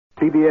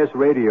CBS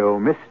Radio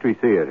Mystery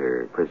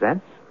Theater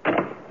presents...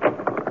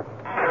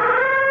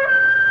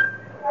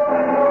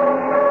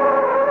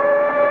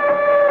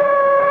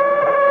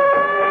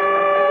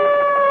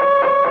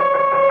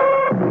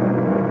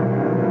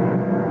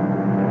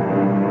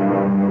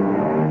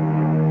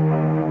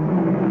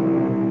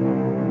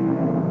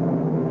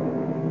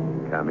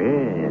 Come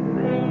in.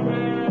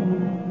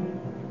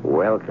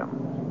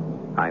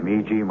 Welcome. I'm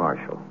E.G.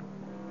 Marshall.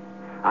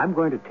 I'm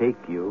going to take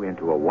you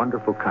into a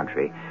wonderful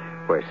country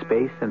where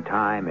space and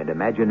time and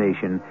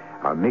imagination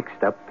are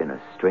mixed up in a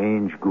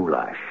strange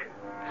goulash,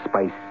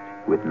 spiced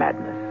with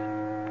madness.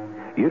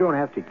 You don't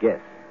have to guess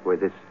where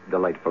this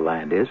delightful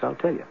land is, I'll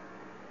tell you.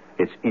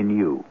 It's in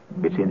you.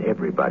 It's in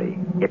everybody.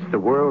 It's the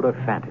world of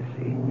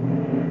fantasy.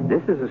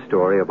 This is a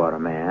story about a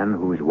man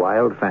whose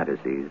wild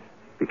fantasies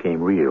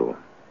became real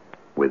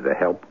with the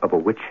help of a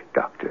witch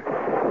doctor.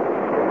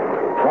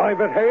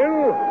 Private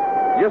Hale?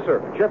 Yes,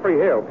 sir. Jeffrey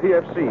Hale,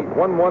 PFC,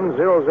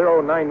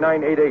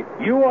 11009988.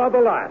 You are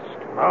the last.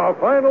 Our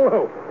final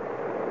hope.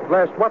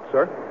 Last what,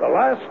 sir? The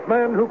last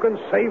man who can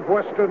save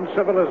Western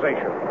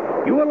civilization.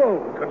 You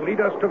alone can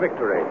lead us to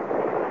victory.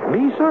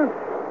 Me, sir?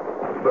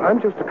 But I'm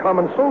just a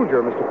common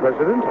soldier, Mr.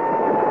 President.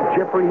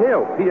 Jeffrey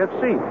Hale,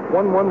 PFC,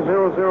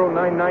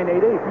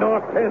 11009988.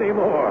 Not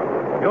anymore.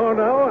 You're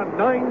now a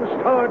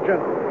 9-star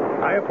general.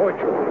 I appoint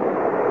you.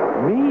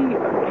 Me,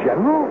 a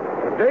general?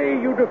 Today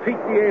you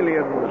defeat the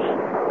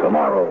aliens.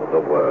 Tomorrow the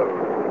world.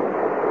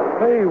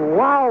 Hey,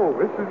 wow,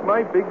 this is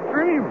my big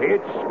dream.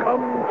 It's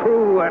come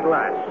true at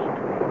last.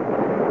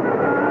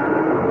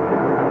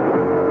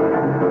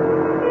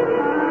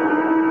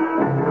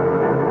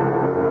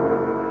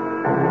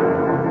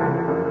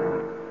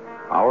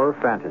 Our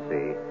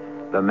fantasy,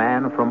 The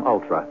Man from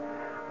Ultra,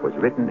 was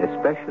written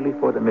especially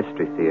for the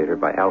Mystery Theater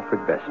by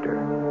Alfred Bester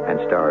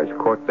and stars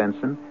Court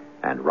Benson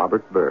and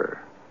Robert Burr.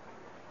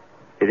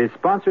 It is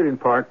sponsored in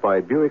part by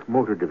Buick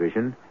Motor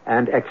Division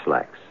and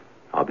X-Lax.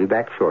 I'll be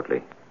back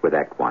shortly with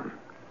Act One.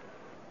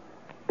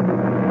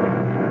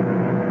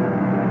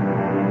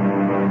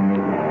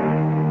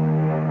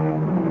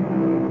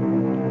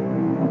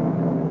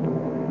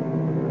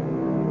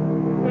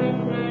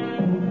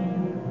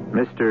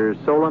 Mr.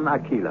 Solon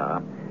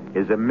Aquila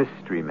is a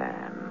mystery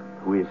man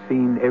who is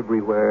seen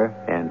everywhere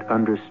and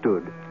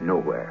understood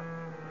nowhere.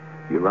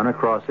 You run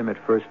across him at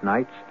first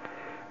nights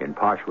in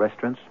posh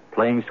restaurants,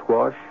 playing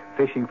squash,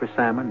 fishing for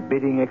salmon,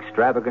 bidding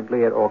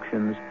extravagantly at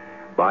auctions,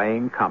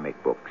 buying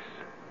comic books.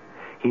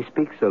 He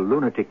speaks a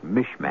lunatic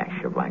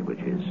mishmash of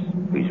languages.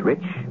 He's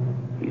rich.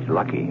 He's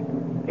lucky.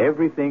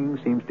 Everything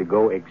seems to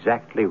go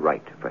exactly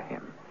right for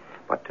him.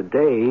 But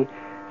today,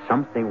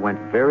 something went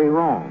very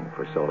wrong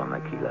for Solon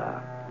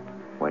Aquila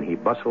when he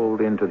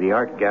bustled into the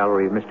art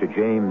gallery of Mr.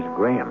 James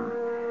Graham.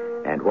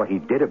 And what he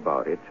did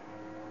about it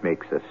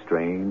makes a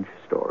strange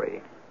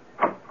story.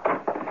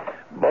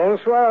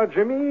 Bonsoir,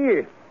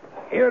 Jimmy.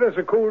 Here is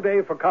a cool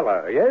day for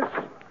color, yes?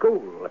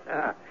 Cool.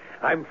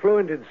 I'm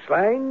fluent in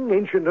slang,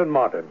 ancient and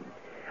modern.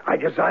 I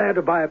desire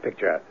to buy a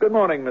picture. Good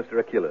morning, Mr.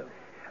 Aquila.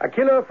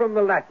 Aquila from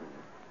the Latin.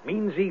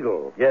 Means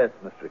eagle. Yes,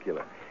 Mr.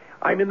 Aquila.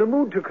 I'm in the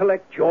mood to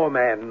collect your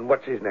man,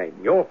 what's his name,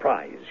 your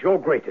prize, your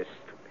greatest.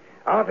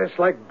 Artists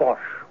like Bosch.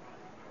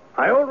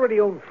 I already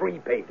own 3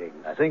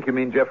 paintings. I think you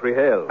mean Jeffrey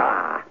Hale.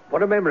 Ah,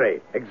 what a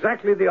memory.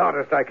 Exactly the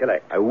artist I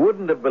collect. I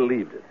wouldn't have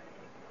believed it.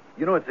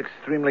 You know, it's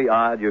extremely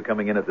odd you're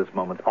coming in at this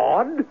moment.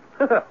 Odd?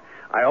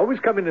 I always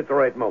come in at the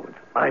right moment.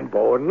 I'm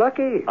born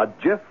lucky. A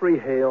Jeffrey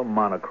Hale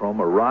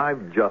monochrome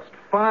arrived just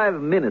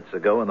 5 minutes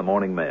ago in the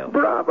morning mail.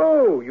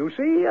 Bravo! You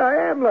see,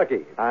 I am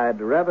lucky.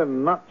 I'd rather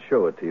not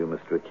show it to you,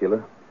 Mr.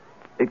 Aquila.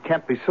 It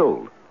can't be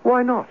sold.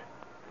 Why not?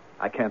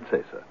 I can't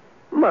say, sir.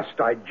 Must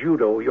I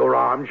judo your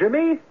arm,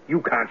 Jimmy?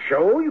 You can't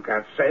show, you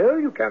can't sell,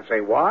 you can't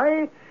say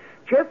why.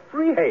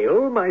 Jeffrey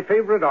Hale, my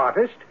favorite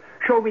artist,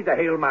 show me the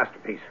Hale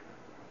masterpiece.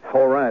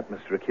 All right,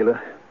 Mr. Aquila.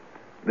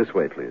 This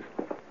way, please.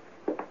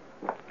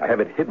 I have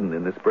it hidden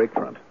in this break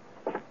front.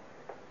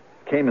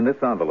 Came in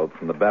this envelope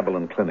from the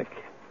Babylon Clinic.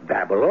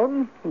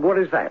 Babylon? What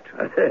is that?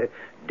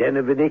 Den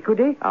of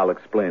iniquity? I'll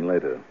explain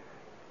later.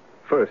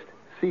 First,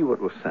 see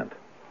what was sent.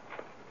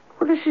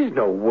 Well, this is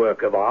no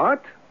work of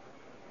art.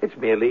 It's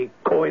merely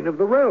coin of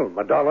the realm,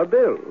 a dollar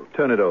bill.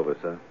 Turn it over,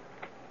 sir.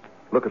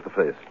 Look at the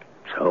face.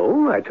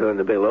 So, I turn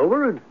the bill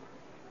over and...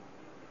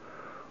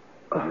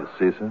 You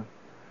see, sir?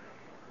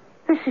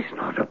 This is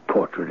not a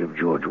portrait of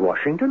George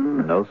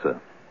Washington. No, sir.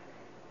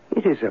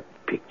 It is a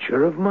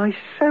picture of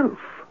myself,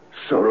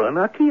 Solon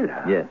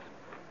Aquila. Yes.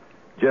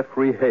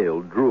 Jeffrey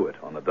Hale drew it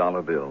on a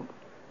dollar bill.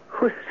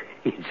 Well,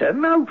 it's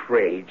an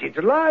outrage. It's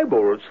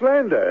libel,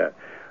 slander.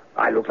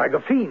 I look like a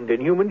fiend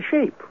in human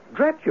shape.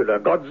 Dracula,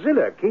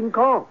 Godzilla, King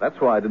Kong. That's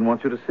why I didn't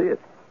want you to see it.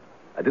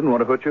 I didn't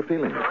want to hurt your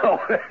feelings. Oh,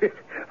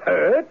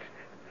 hurt?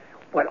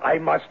 Well, I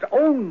must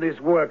own this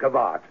work of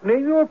art.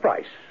 Name your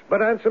price.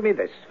 But answer me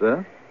this.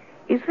 Sir?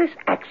 Is this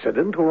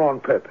accident or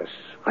on purpose?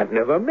 I've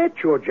never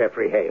met your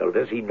Jeffrey Hale.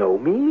 Does he know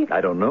me?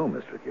 I don't know,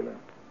 Mr. Aquila.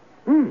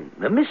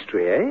 A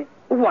mystery, eh?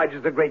 Why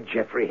does the great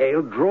Jeffrey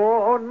Hale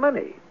draw on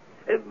money?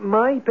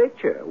 My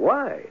picture.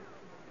 Why?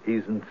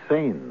 He's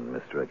insane,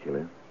 Mr.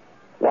 Aquila.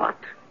 What?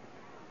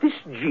 This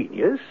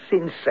genius?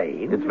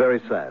 Insane? It's very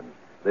sad.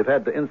 They've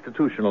had to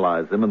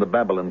institutionalize him in the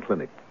Babylon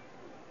Clinic.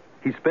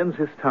 He spends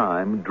his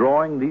time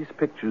drawing these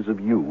pictures of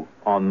you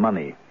on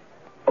money.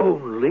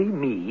 Only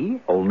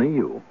me? Only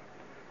you.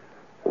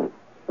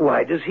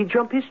 Why does he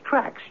jump his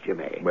tracks,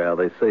 Jimmy? Well,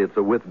 they say it's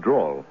a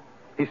withdrawal.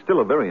 He's still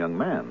a very young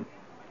man.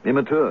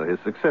 Immature. His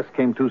success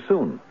came too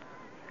soon.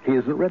 He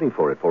isn't ready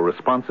for it, for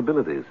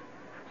responsibilities.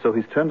 So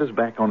he's turned his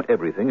back on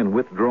everything and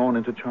withdrawn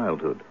into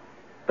childhood.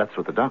 That's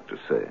what the doctors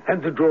say.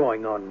 And the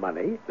drawing on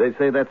money? They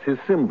say that's his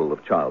symbol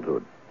of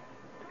childhood.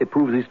 It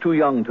proves he's too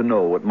young to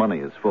know what money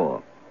is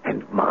for.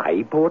 And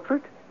my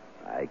portrait?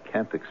 I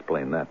can't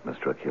explain that,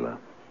 Mr. Aquila.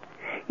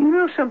 You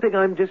know something?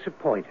 I'm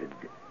disappointed.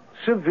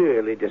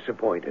 Severely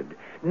disappointed.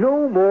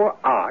 No more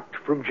art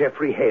from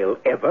Jeffrey Hale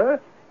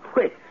ever?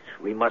 Wait,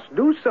 we must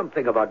do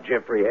something about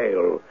Jeffrey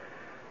Hale.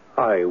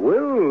 I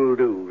will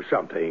do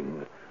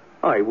something.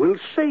 I will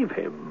save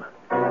him.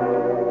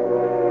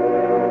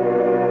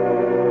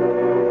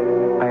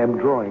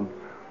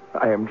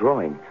 I am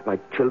drawing, like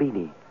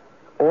Cellini.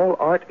 All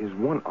art is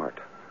one art.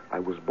 I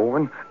was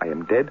born, I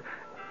am dead.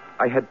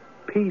 I had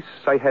peace,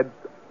 I had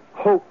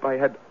hope, I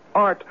had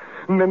art.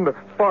 And then the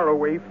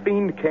faraway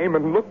fiend came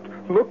and looked.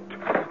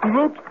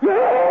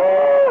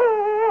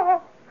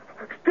 Ah!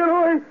 Get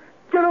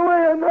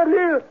away, I'm not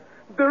here.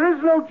 There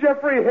is no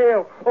Jeffrey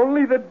Hale,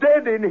 only the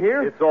dead in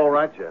here. It's all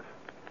right, Jeff.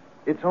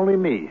 It's only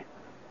me.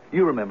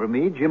 You remember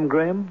me, Jim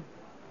Graham?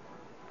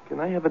 Can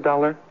I have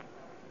 $1?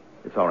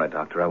 It's all right,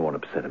 Doctor. I won't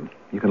upset him.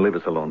 You can leave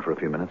us alone for a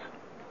few minutes.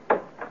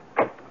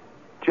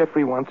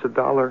 Jeffrey wants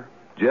 $1.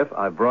 Jeff,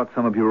 I've brought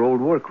some of your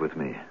old work with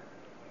me.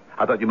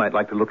 I thought you might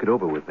like to look it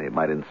over with me. It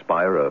might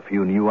inspire a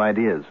few new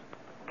ideas.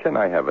 Can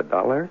I have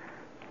 $1?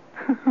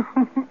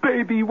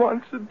 Baby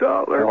wants $1.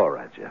 All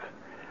right, Jeff.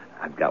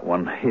 I've got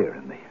one here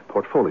in the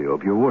portfolio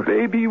of your work.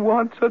 Baby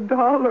wants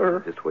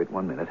 $1. Just wait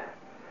 1 minute.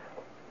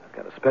 I've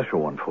got a special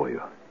one for you.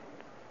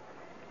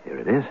 Here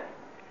it is.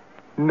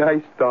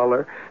 Nice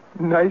 $1.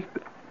 Nice.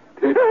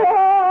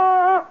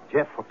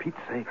 Jeff, for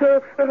Pete's sake.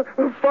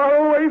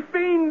 Faraway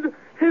fiend.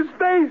 His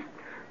face.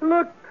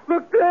 Look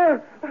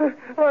there.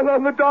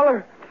 On the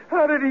 $1.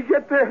 How did he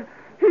get there?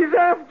 He's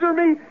after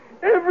me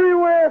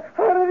everywhere.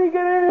 How did he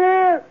get in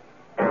here?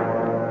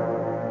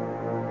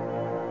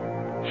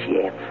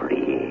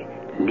 Jeffrey,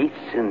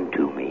 listen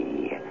to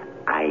me.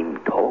 I'm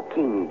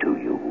talking to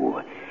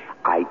you.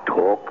 I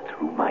talk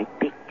through my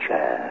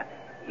picture.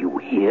 You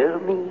hear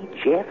me,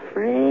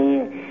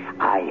 Jeffrey?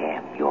 I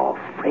am your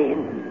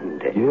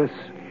friend. Yes.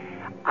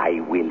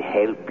 I will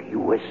help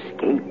you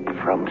escape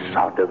from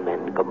Sodom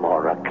and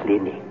Gomorrah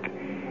Clinic.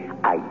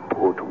 I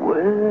put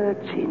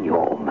words in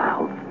your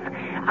mouth.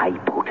 I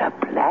put a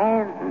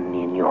plan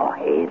in your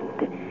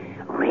head.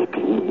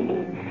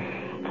 Ready?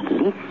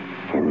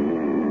 Listen.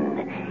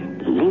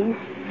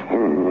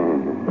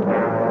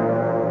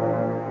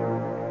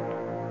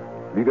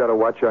 You got a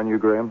watch on you,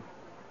 Graham?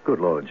 Good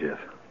Lord, Jeff.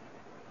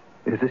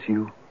 Is this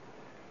you?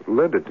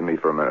 Lend it to me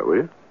for a minute, will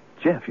you?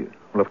 Jeff, you...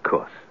 Well, of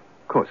course.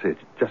 Of course. Here,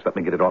 just let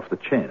me get it off the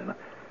chain.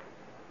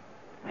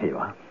 Here you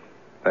are.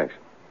 Thanks.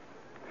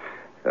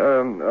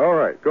 All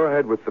right. Go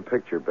ahead with the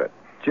picture bet.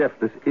 Jeff,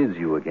 this is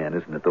you again,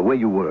 isn't it? The way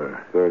you were.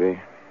 30,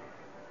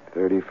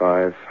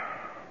 35,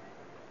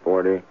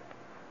 40.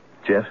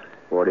 Jeff?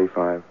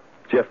 45.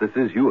 Jeff, this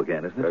is you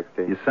again, isn't it?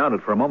 60. You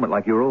sounded for a moment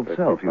like your old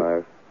 55.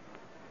 self.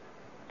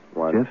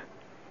 1. Jeff?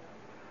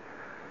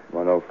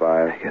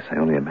 105. I guess I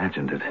only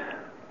imagined it.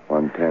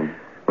 110.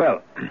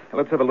 Well,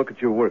 let's have a look at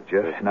your work,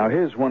 Jeff. Now,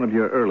 here's one of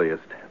your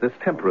earliest. This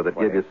tempera that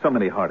gave you so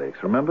many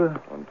heartaches, remember?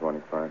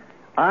 125.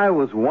 I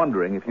was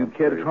wondering if you'd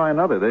care to try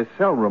another. They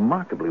sell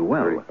remarkably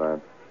well.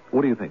 35.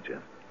 What do you think,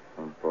 Jeff?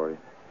 140.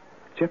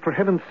 Jeff, for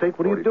heaven's sake,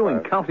 what are you 45. doing?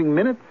 Counting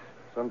minutes?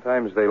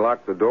 Sometimes they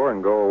lock the door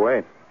and go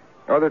away.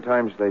 Other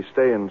times they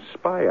stay and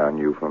spy on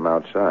you from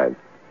outside.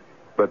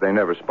 But they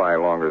never spy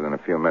longer than a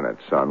few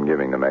minutes, so I'm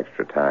giving them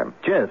extra time.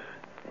 Jeff,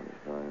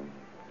 25.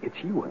 it's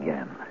you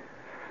again.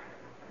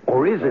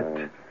 Or is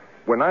it?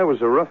 When I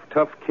was a rough,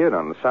 tough kid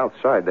on the South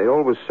Side, they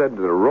always said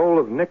that a roll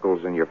of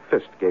nickels in your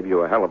fist gave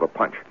you a hell of a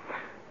punch.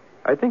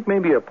 I think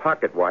maybe a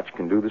pocket watch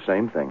can do the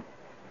same thing.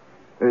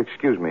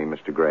 Excuse me,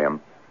 Mr. Graham.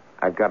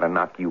 I've got to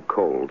knock you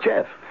cold.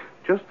 Jeff.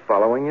 Just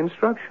following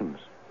instructions.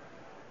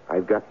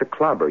 I've got to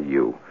clobber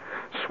you.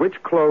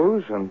 Switch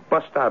clothes and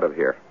bust out of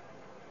here.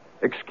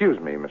 Excuse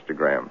me, Mr.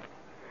 Graham.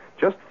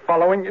 Just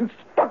following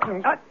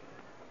instructions.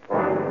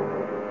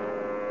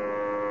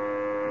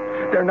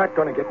 They're not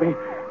going to get me.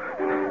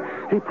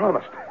 He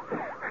promised.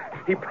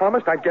 He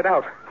promised I'd get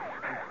out.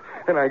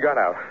 And I got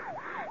out.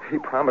 He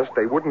promised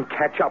they wouldn't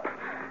catch up.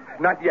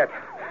 Not yet.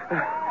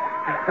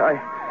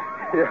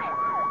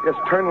 Yes,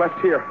 turn left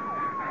here.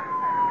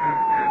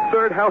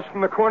 Third house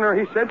from the corner,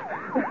 he said.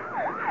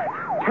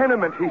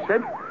 Tenement, he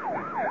said.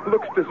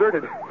 Looks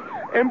deserted.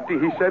 Empty,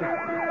 he said.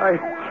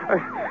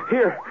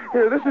 Here,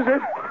 this is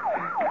it.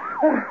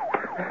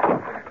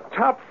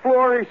 Top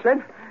floor, he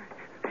said.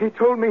 He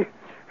told me,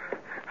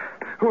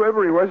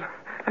 whoever he was,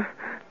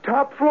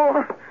 top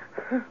floor.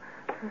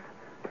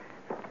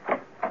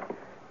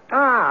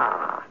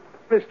 Ah,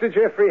 Mr.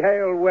 Jeffrey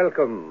Hale.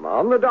 Welcome.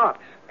 On the dot.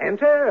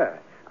 Enter.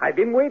 I've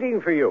been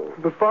waiting for you.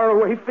 The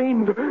faraway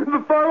fiend.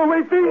 The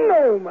faraway fiend.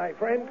 No, my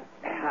friend.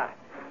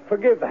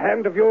 Forgive the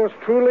hand of yours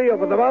truly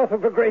over the mouth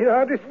of a great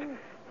artist.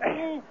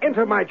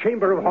 Enter my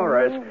chamber of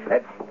horrors.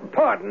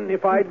 Pardon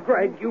if I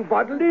drag you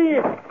bodily.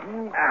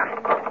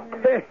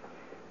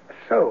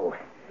 So,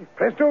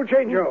 presto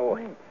changeo.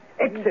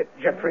 Exit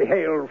Jeffrey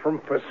Hale from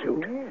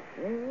pursuit.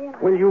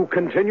 Will you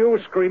continue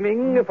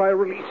screaming if I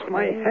release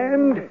my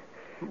hand?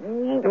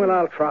 Well,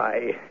 I'll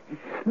try.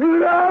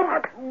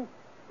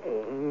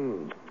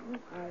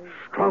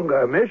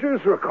 Stronger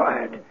measures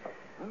required.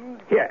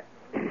 Here.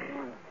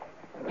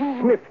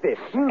 Sniff this.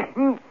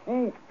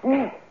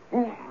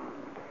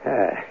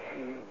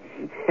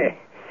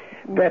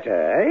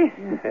 Better,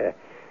 eh?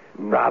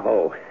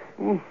 Bravo.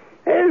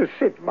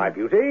 Sit, my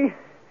beauty.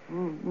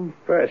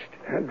 First,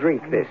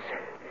 drink this.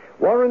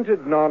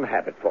 Warranted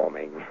non-habit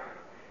forming.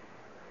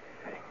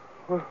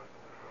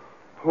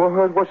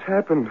 What's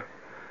happened?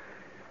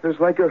 There's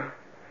like a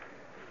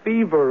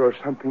fever or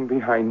something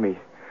behind me.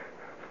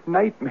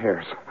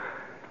 Nightmares.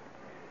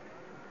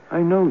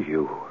 I know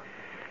you.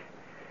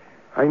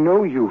 I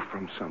know you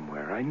from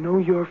somewhere. I know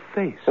your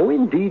face. Oh,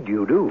 indeed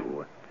you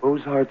do.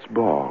 Ozart's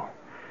ball.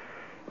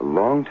 A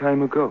long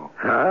time ago.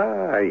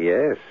 Ah,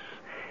 yes.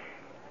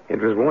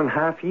 It was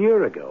 1/2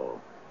 year ago.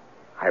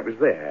 I was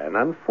there, an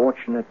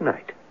unfortunate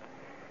night.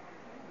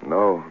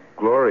 No,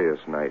 glorious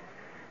night.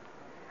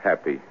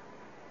 Happy.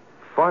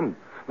 Fun,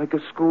 like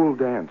a school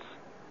dance.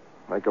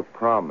 Like a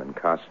prom in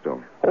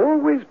costume.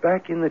 Always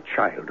back in the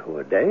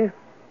childhood, eh?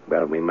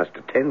 Well, we must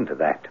attend to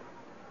that.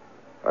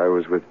 I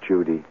was with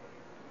Judy.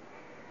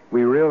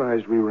 We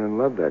realized we were in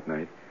love that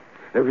night.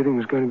 Everything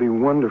was going to be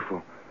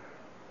wonderful.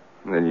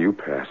 And then you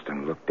passed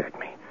and looked at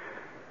me.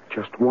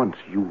 Just once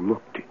you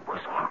looked. It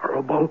was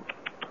horrible.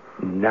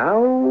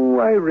 Now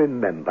I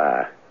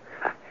remember.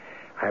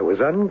 I was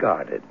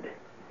unguarded.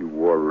 You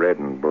wore red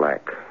and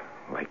black,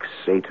 like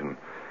Satan.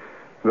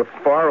 The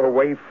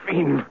faraway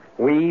fiend.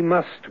 We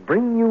must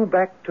bring you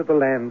back to the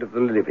land of the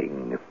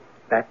living.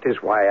 That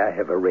is why I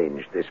have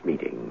arranged this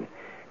meeting.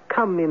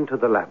 Come into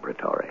the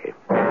laboratory.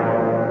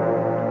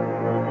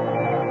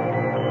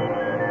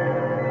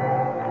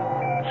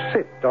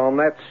 Sit on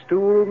that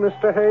stool,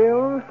 Mr.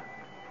 Hale.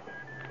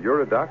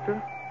 You're a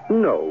doctor?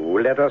 No,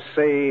 let us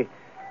say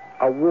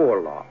a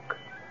warlock.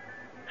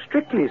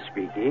 Strictly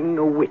speaking,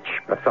 a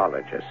witch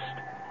pathologist.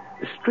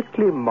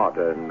 Strictly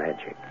modern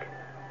magic.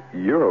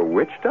 You're a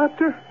witch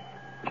doctor?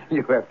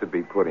 You have to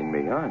be putting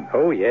me on.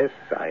 Oh, yes,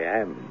 I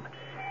am.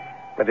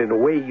 But in a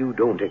way you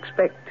don't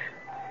expect.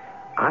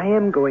 I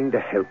am going to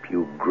help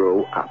you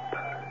grow up.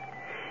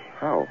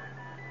 How?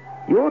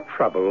 Your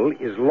trouble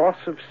is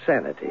loss of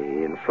sanity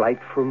in flight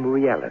from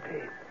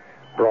reality,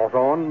 brought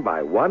on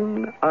by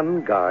one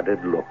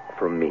unguarded look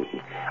from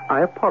me.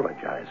 I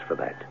apologize for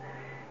that.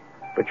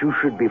 But you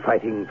should be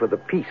fighting for the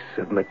peace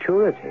of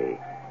maturity,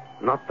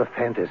 not the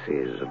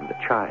fantasies of the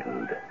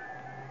child.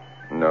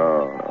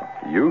 No.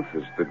 Youth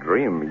is the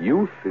dream.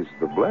 Youth is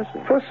the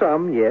blessing. For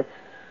some, yes,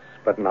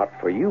 but not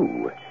for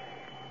you.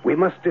 We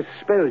must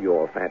dispel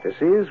your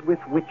fantasies with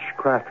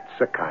witchcraft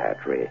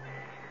psychiatry.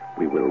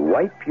 We will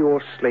wipe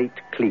your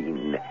slate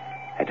clean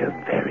at a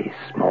very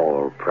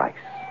small price.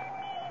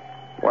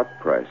 What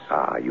price?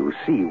 Ah, you'll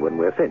see when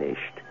we're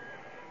finished.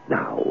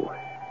 Now,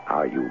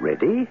 are you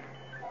ready?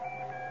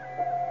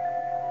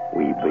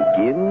 We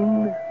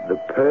begin the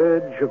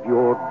purge of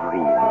your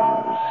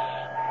dreams.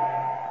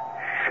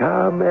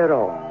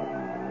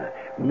 Chameron,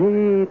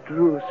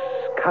 Medrus,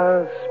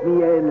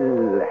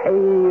 Casmiel,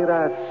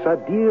 Hera,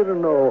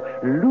 Sadirno,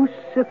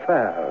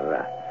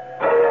 Lucifer.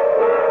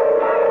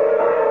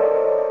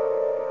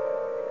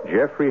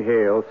 Jeffrey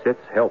Hale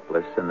sits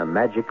helpless in the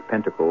magic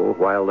pentacle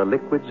while the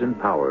liquids and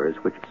powers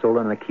which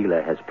Solon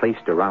Aquila has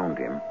placed around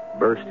him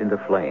burst into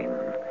flame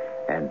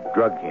and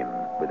drug him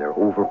with their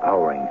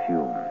overpowering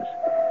fumes.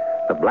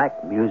 The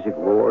black music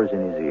roars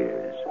in his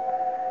ears.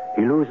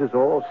 He loses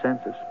all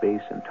sense of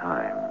space and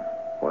time,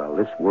 while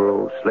this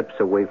world slips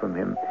away from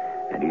him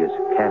and he is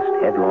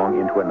cast headlong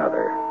into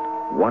another,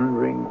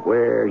 wondering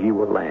where he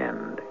will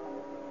land.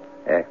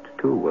 Act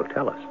 2 will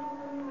tell us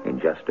in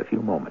just a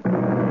few moments.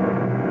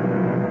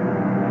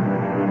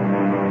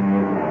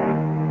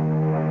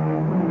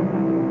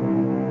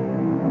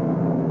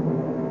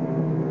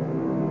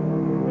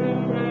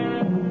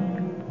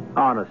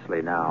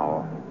 Honestly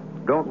now,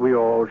 don't we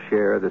all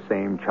share the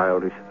same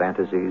childish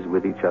fantasies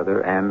with each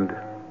other and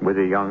with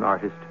the young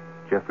artist,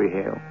 Jeffrey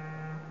Hale?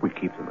 We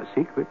keep them a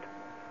secret.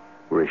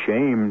 We're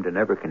ashamed to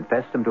never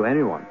confess them to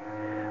anyone.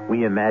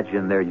 We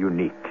imagine they're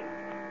unique.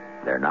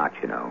 They're not,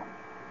 you know.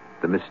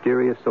 The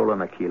mysterious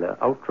Solon Aquila,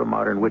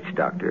 ultra-modern witch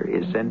doctor,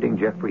 is sending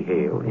Jeffrey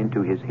Hale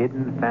into his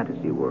hidden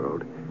fantasy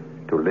world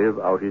to live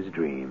out his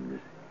dreams.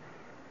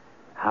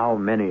 How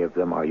many of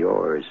them are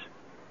yours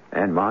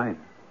and mine?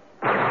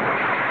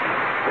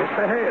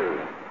 Mr.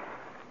 Hale.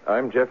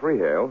 I'm Jeffrey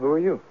Hale. Who are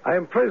you? I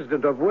am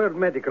president of World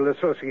Medical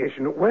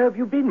Association. Where have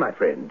you been, my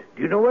friend?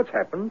 Do you know what's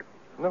happened?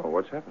 No,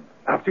 what's happened?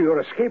 After your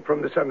escape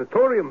from the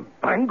sanatorium,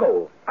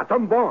 bango,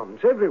 atom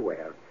bombs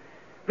everywhere.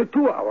 The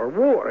 2-hour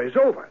war is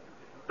over.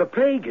 The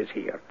plague is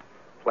here.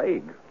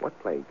 Plague? What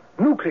plague?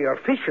 Nuclear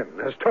fission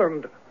has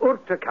turned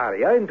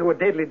urticaria into a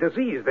deadly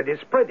disease that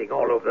is spreading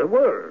all over the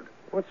world.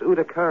 What's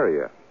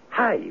urticaria?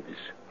 Hives.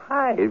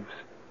 Hives?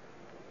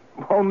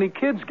 Only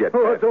kids get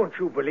Oh, that. don't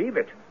you believe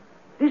it?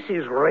 This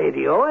is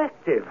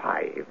radioactive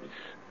hives.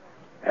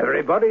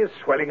 Everybody is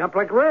swelling up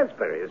like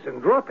raspberries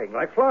and dropping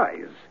like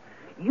flies.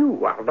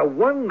 You are the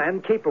one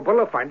man capable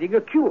of finding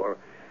a cure.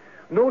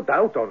 No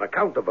doubt on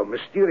account of a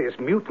mysterious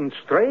mutant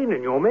strain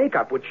in your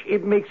makeup, which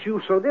it makes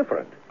you so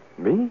different.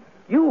 Me?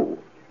 You.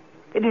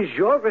 It is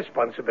your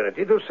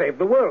responsibility to save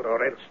the world,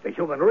 or else the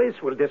human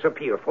race will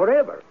disappear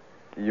forever.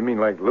 You mean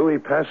like Louis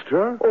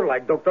Pasteur? Or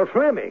like Dr.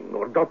 Fleming,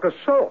 or Dr.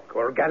 Salk,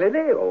 or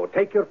Galileo.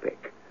 Take your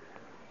pick.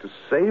 To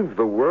save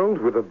the world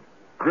with a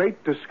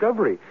great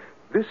discovery.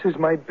 This is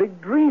my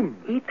big dream.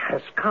 It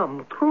has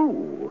come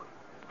true.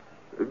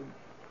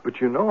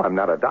 But you know I'm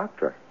not a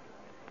doctor.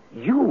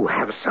 You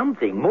have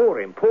something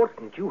more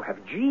important. You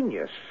have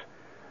genius.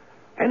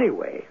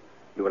 Anyway,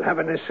 you will have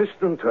an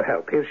assistant to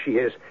help. Here she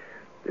is,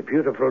 the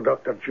beautiful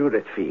Dr.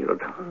 Judith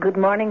Field. Good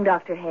morning,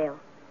 Dr. Hale.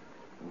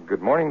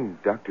 Good morning,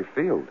 Dr.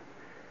 Field.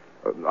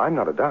 I'm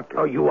not a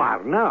doctor. Oh, you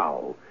are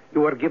now.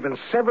 You are given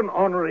 7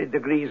 honorary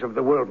degrees of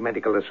the World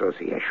Medical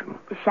Association.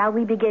 Shall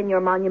we begin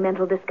your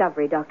monumental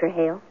discovery, Dr.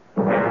 Hale?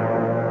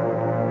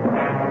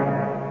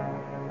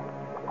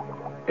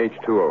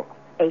 H2O.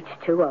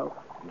 H2O.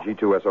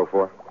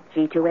 G2SO4.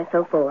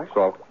 G2SO4.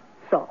 Salt.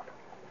 Salt.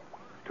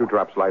 2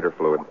 drops lighter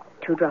fluid.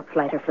 2 drops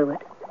lighter fluid.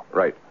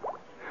 Right.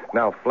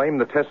 Now flame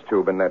the test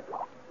tube in that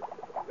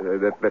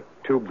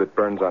tube that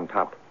burns on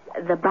top.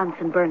 The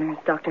Bunsen burners,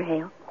 Dr.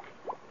 Hale.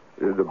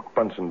 The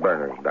Bunsen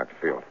burners, Dr.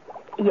 Field.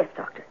 Yes,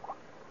 Doctor.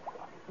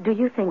 Do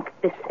you think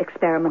this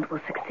experiment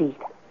will succeed?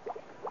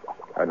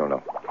 I don't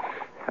know.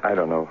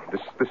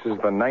 This is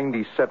the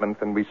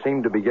 97th, and we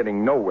seem to be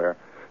getting nowhere.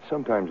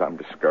 Sometimes I'm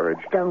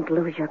discouraged. Don't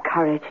lose your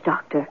courage,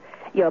 Doctor.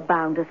 You're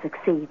bound to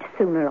succeed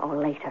sooner or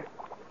later.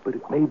 But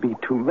it may be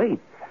too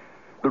late.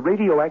 The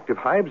radioactive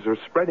hives are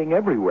spreading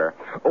everywhere.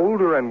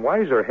 Older and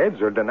wiser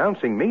heads are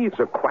denouncing me as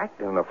a quack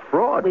and a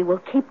fraud. We will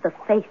keep the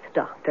faith,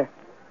 Doctor.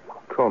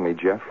 Call me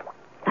Jeff.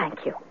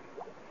 Thank you.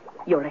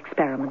 Your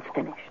experiment's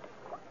finished.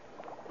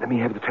 Let me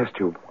have the test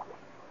tube.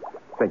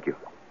 Thank you.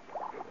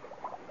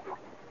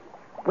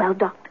 Well,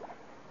 Doctor.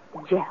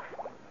 Jeff.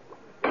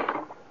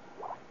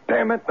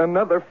 Damn it,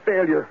 another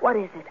failure. What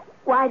is it?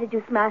 Why did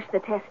you smash the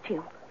test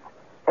tube?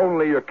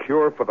 Only a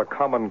cure for the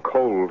common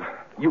cold.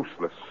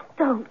 Useless.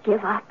 Don't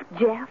give up,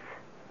 Jeff.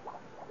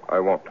 I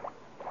won't.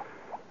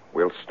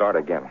 We'll start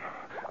again.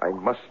 I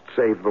must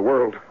save the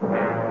world.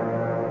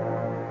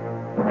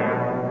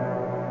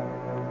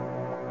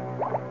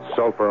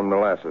 Sulfur and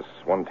molasses,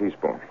 1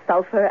 teaspoon.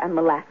 Sulfur and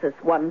molasses,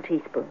 1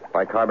 teaspoon.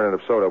 Bicarbonate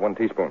of soda, 1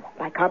 teaspoon.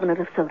 Bicarbonate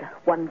of soda,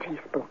 1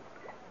 teaspoon.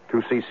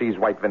 2 cc's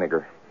white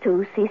vinegar.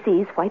 2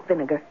 cc's white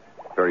vinegar.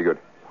 Very good.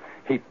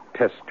 Heat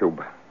test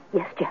tube.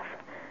 Yes, Jeff.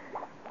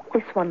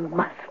 This one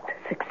must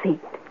succeed.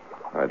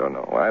 I don't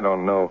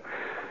know.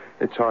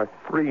 It's our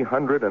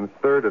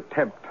 303rd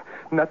attempt.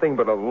 Nothing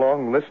but a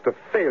long list of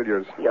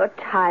failures. You're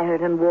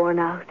tired and worn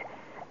out.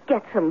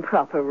 Get some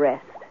proper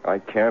rest. I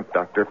can't,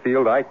 Dr.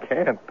 Field. I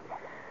can't.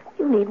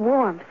 You need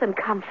warmth and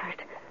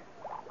comfort.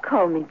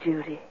 Call me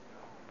Judy.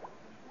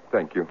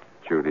 Thank you,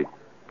 Judy.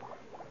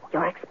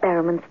 Your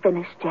experiment's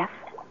finished, Jeff.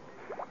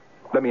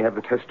 Let me have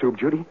the test tube,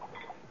 Judy.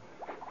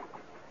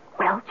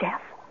 Well,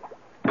 Jeff.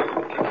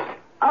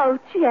 Oh,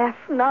 Jeff,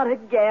 not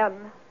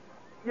again.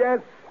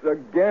 Yes,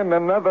 again,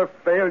 another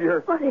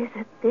failure. What is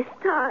it this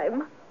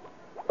time?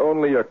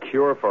 Only a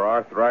cure for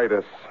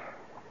arthritis.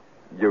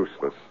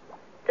 Useless.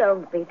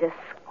 Don't be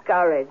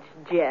discouraged,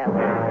 Jeff.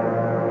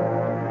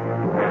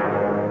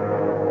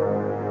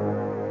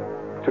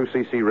 2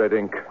 cc red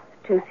ink.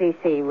 2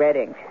 cc red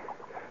ink.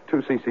 2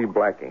 cc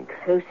black ink.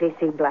 2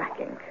 cc black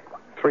ink.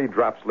 3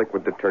 drops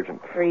liquid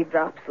detergent. 3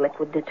 drops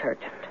liquid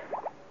detergent.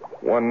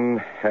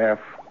 1/2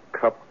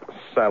 cup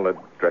salad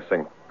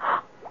dressing.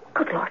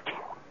 Good Lord, Jeff.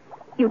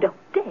 You don't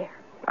dare.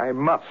 I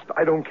must.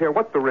 I don't care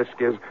what the risk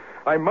is.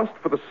 I must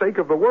for the sake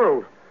of the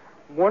world.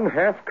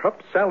 1/2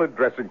 cup salad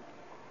dressing.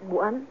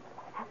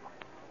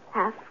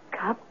 1/2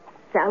 cup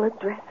salad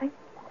dressing?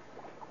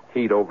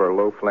 Heat over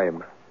low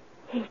flame.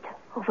 Heat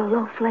over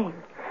low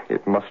flame.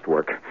 It must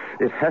work.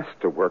 It has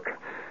to work.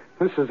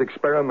 This is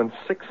experiment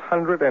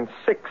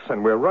 606,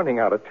 and we're running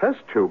out of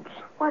test tubes.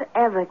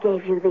 Whatever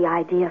gave you the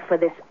idea for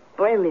this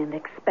brilliant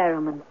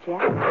experiment,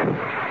 Jeff?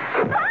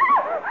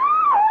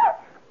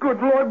 Good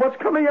Lord, what's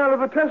coming out of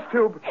the test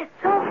tube?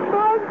 It's a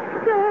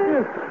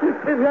monster.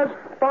 It has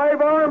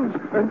 5 arms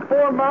and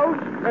 4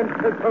 mouths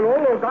and all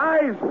those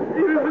eyes.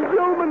 It is a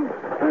human.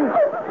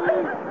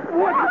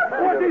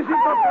 What is it,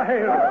 Dr.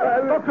 Hale?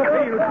 Dr.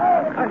 Field,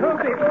 I heard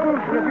the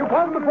explosion. Have you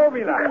found the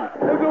formula?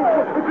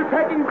 It's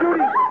attacking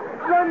Judy.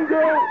 Run,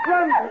 girl,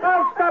 run.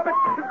 I'll stop it.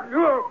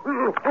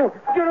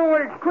 Get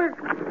away, quick.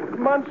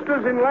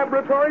 Monsters in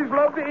laboratories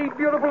love to eat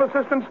beautiful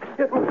assistants.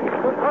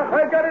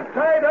 I got it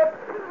tied up.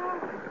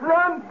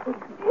 Run.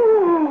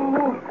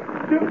 Ooh,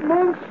 the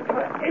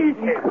monster ate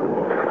it.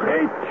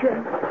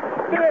 Jeff.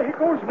 There he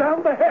goes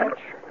down the hatch.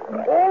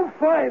 All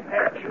 5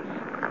 hatches.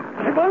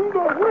 I wonder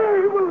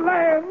where he will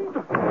land.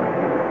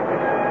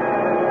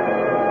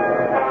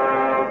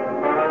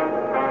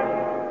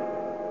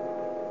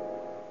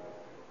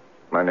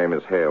 My name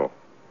is Hale.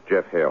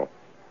 Jeff Hale.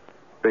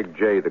 Big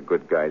J, the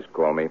good guys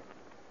call me.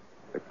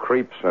 The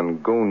creeps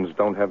and goons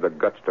don't have the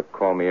guts to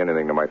call me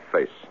anything to my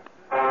face.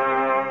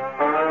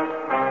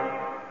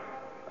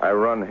 I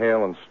run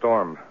Hale and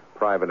Storm,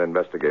 private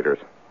investigators.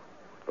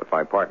 But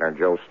my partner,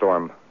 Joe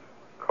Storm,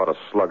 caught a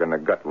slug in the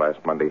gut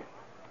last Monday.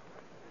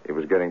 He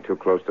was getting too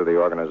close to the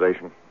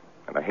organization,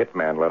 and a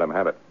hitman let him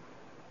have it.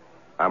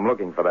 I'm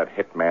looking for that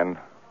hitman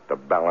to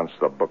balance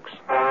the books.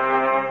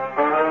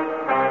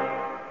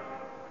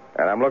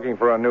 And I'm looking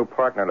for a new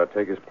partner to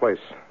take his place.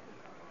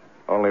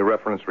 Only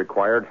reference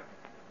required.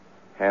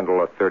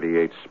 Handle a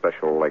 38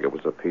 special like it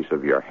was a piece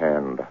of your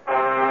hand.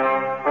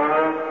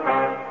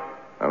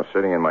 I'm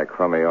sitting in my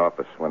crummy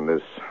office when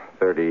this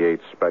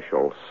 38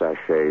 special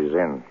sachets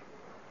in.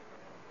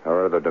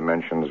 Her other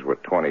dimensions were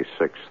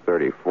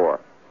 2634.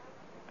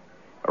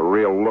 A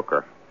real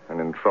looker and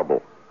in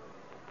trouble.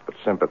 But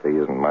sympathy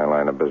isn't my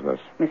line of business.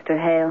 Mr.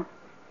 Hale?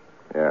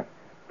 Yeah.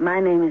 My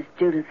name is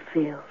Judith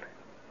Field.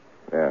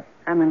 Yeah.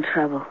 I'm in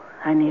trouble.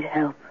 I need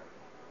help.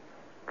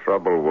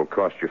 Trouble will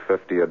cost you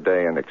 $50 a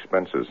day in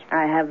expenses.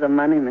 I have the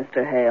money,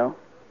 Mr. Hale.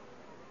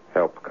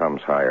 Help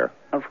comes higher.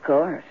 Of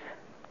course.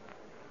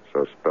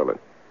 So spell it.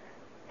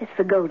 It's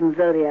the Golden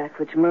Zodiac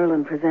which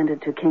Merlin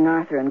presented to King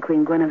Arthur and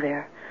Queen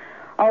Guinevere.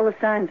 All the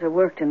signs are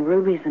worked in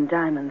rubies and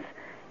diamonds.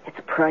 It's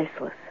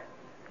priceless.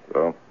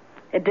 So?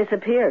 It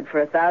disappeared for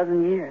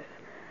 1,000 years.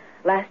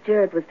 Last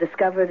year it was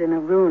discovered in a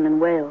ruin in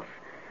Wales.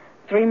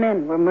 3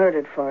 men were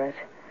murdered for it.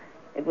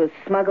 It was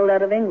smuggled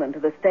out of England to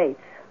the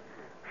States.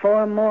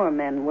 4 more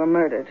men were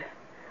murdered.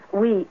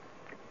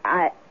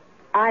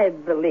 I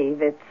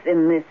believe it's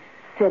in this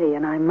city,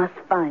 and I must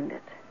find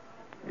it.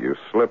 You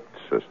slipped,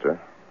 sister.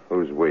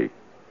 Who's we?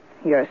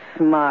 You're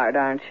smart,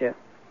 aren't you?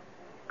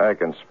 I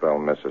can spell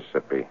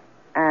Mississippi.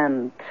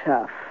 And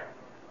tough.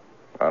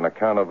 On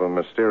account of a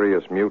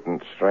mysterious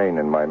mutant strain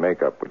in my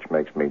makeup, which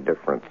makes me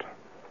different.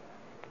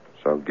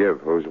 So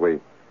give, who's we?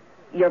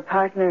 Your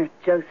partner,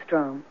 Joe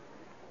Strom.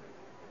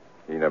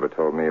 He never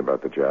told me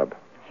about the job.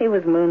 He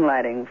was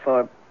moonlighting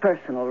for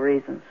personal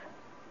reasons.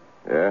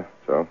 Yeah,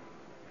 so?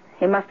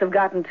 He must have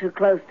gotten too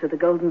close to the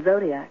Golden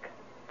Zodiac.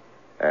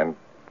 And?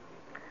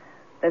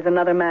 There's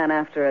another man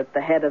after at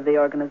the head of the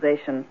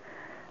organization,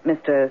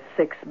 Mr.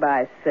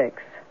 6x6.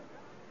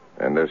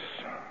 And this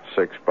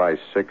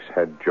 6x6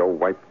 had Joe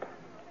wiped?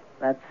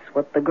 That's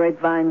what the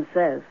grapevine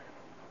says.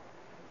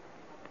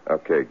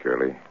 Okay,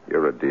 girlie,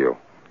 you're a deal.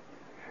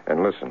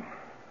 And listen,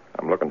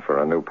 I'm looking for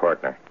a new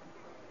partner.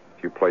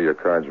 If you play your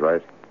cards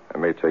right, I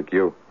may take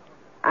you.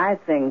 I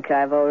think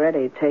I've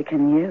already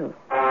taken you.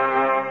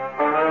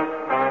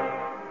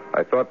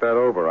 I thought that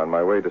over on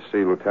my way to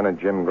see Lieutenant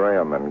Jim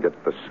Graham and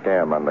get the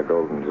scam on the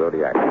Golden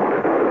Zodiac.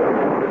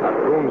 A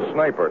goon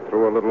sniper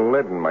threw a little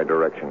lead in my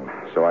direction,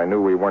 so I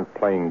knew we weren't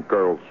playing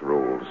girls'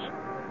 rules.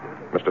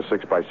 Mr.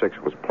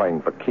 6x6 was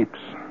playing for keeps.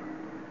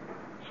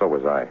 So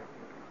was I.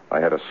 I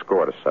had a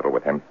score to settle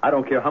with him. I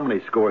don't care how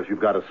many scores you've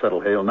got to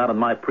settle, Hale. Not in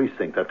my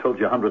precinct. I've told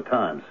you 100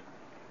 times.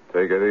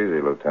 Take it easy,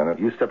 Lieutenant.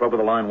 You step over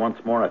the line once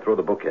more, I throw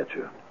the book at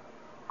you.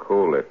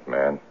 Cool it,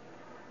 man.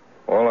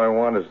 All I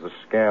want is the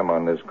scam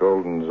on this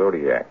Golden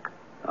Zodiac.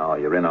 Oh,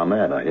 you're in on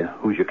that, are you?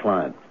 Who's your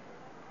client?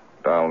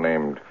 Doll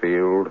named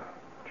Field,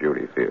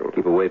 Judy Field.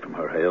 Keep away from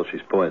her, Hale.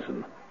 She's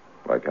poisoned.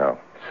 Like how?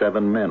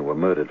 7 men were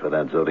murdered for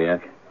that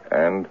Zodiac.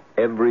 And?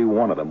 Every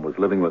one of them was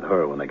living with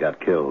her when they got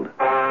killed.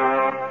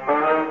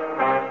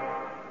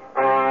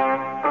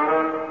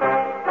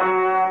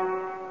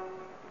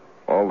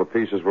 All the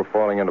pieces were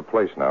falling into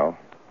place now.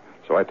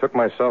 So I took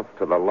myself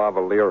to the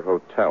Lavalier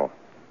Hotel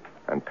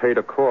and paid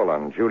a call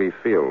on Judy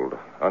Field,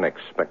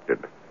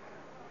 unexpected.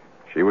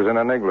 She was in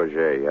a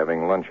negligee,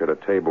 having lunch at a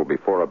table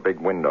before a big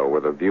window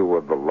with a view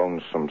of the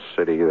lonesome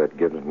city that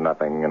gives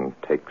nothing and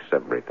takes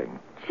everything.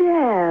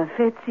 Jeff,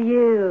 it's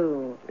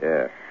you.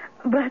 Yeah.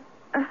 But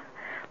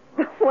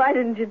why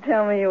didn't you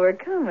tell me you were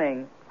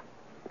coming?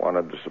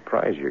 Wanted to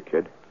surprise you,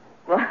 kid.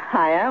 Well,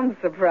 I am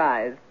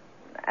surprised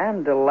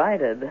and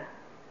delighted.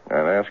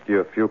 And ask you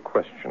a few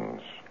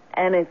questions.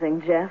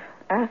 Anything, Jeff.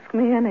 Ask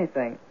me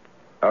anything.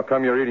 How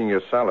come you're eating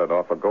your salad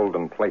off a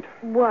golden plate?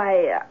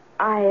 Why,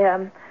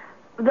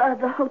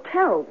 the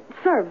hotel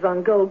serves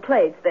on gold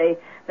plates. They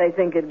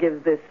think it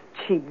gives this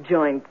cheap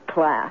joint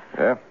class.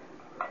 Yeah?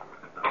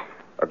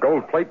 A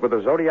gold plate with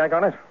a Zodiac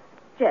on it?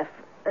 Jeff,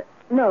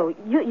 no,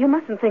 you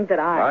mustn't think that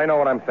I know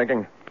what I'm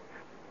thinking.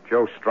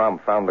 Joe Strom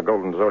found the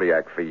Golden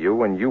Zodiac for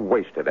you, and you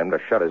wasted him to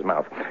shut his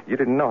mouth. You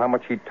didn't know how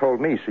much he'd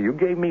told me, so you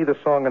gave me the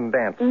song and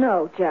dance.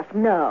 No, Jeff,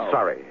 no.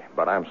 Sorry,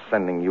 but I'm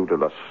sending you to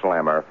the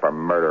slammer for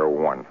murder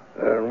 1.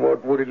 And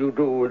what will you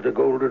do with the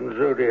Golden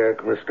Zodiac,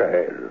 Mr.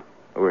 Hale?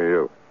 Who are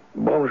you?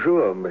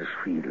 Bonjour, Miss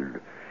Field.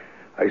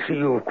 I see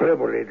you've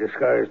cleverly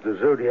disguised the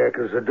Zodiac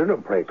as a dinner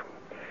plate.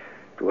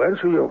 To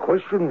answer your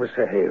question,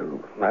 Mr. Hale,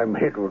 I'm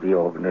head of the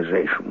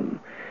organization.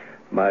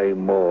 My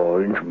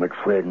more intimate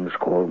friends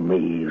call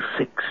me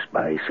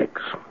 6x6.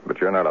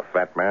 But you're not a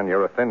fat man.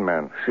 You're a thin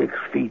man. 6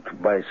 feet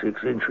by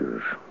 6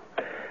 inches.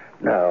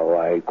 Now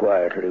I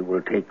quietly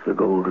will take the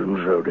golden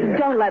zodiac.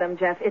 Don't let him,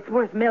 Jeff. It's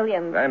worth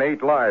millions. And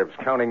 8 lives,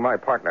 counting my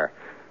partner.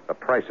 The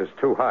price is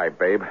too high,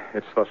 babe.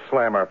 It's the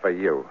slammer for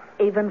you.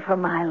 Even for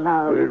my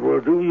love. It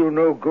will do you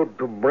no good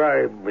to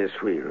bribe, Miss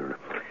Field.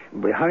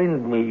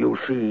 Behind me you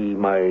see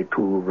my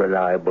 2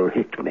 reliable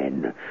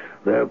hitmen.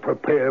 They're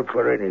prepared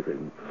for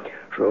anything.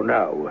 So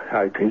now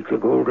I take the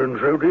golden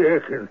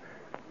zodiac and...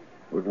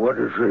 But what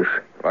is this?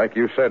 Like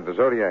you said, the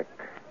Zodiac.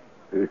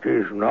 It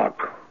is not.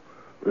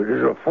 It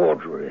is a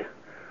forgery.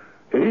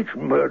 8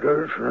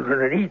 murders and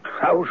an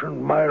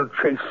 8,000-mile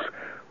chase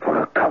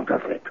for a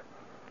counterfeit.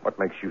 What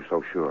makes you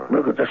so sure?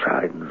 Look at the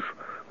signs.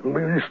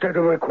 Instead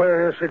of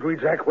Aquarius, it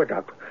reads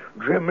Aqueduct.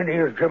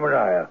 Gemini is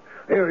Gemini.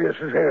 Arius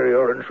is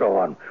Arior, and so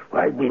on.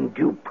 I've been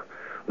dupe.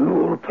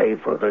 You'll pay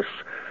for this.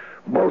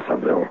 Both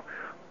of you.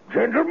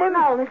 Gentlemen?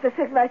 No, Mr.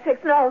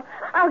 6x6, no.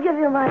 I'll give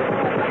you my...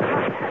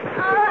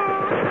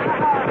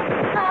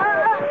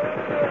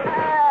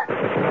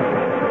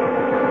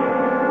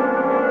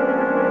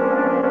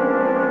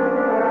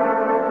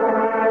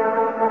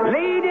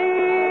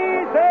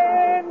 Ladies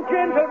and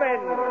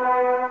gentlemen,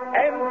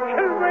 and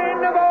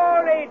children of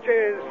all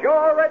ages,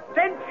 your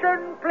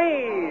attention,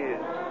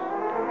 please.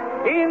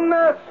 In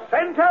the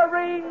center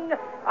ring,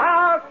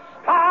 our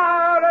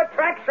star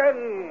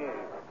attraction.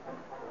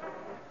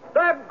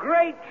 The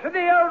great,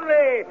 the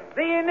only,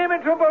 the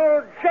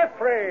inimitable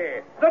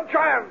Geoffrey, the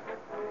giant,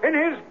 in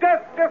his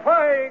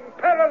death-defying,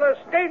 perilous,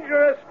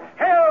 dangerous,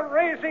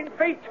 hell-raising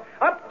feat,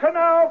 up to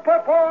now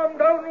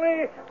performed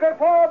only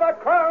before the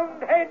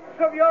crowned heads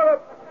of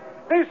Europe.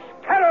 This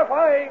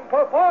terrifying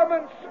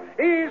performance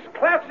is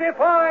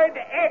classified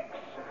X,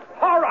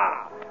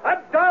 horror,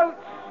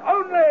 adults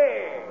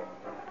only.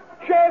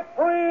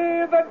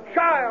 Geoffrey the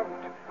giant,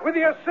 with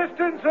the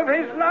assistance of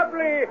his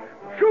lovely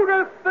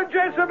Judith the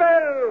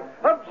Jezebel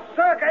of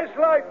circus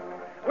life,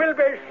 will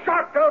be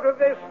shot out of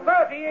this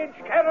 30-inch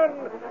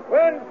cannon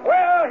when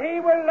where he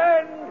will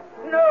land,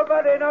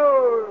 nobody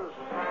knows.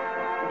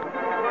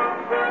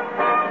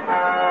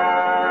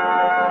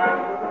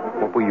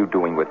 What were you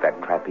doing with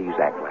that trapeze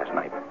act last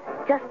night?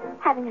 Just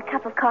having a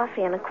cup of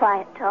coffee and a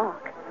quiet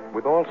talk.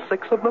 With all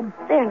 6 of them?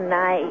 They're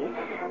nice.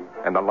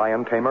 And the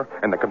lion tamer,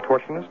 and the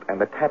contortionist, and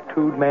the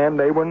tattooed man,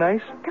 they were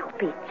nice? Don't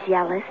be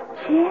jealous,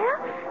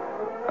 Jeff.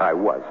 I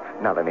was.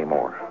 Not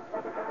anymore.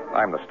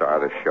 I'm the star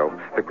of this show.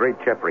 The great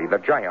Geoffrey, the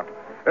giant.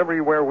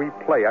 Everywhere we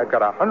play, I've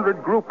got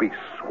 100 groupies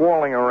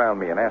squalling around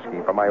me and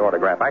asking for my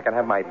autograph. I can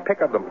have my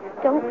pick of them.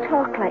 Don't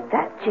talk like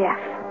that, Jeff.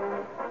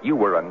 You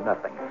were a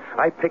nothing.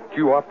 I picked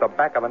you off the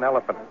back of an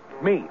elephant.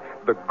 Me,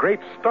 the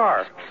great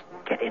star.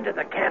 Get into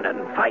the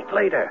cannon. Fight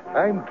later.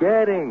 I'm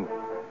getting.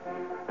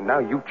 And now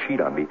you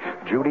cheat on me.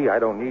 Judy, I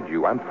don't need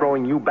you. I'm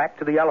throwing you back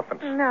to the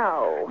elephants.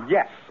 No.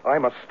 Yes,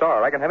 I'm a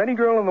star. I can have any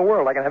girl in the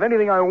world. I can have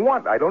anything I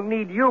want. I don't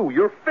need you.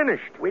 You're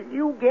finished. Will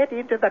you get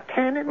into the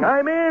cannon?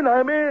 I'm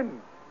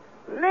in.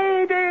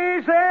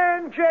 Ladies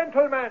and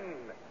gentlemen,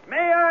 may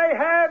I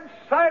have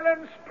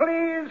silence,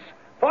 please,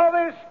 for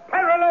this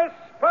perilous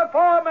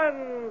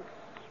performance?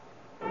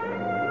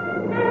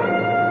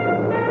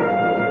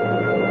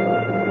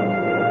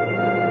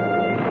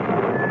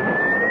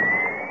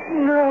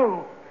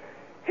 No.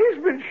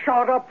 He's been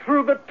shot up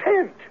through the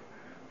tent.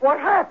 What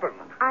happened?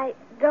 I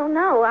don't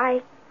know.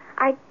 I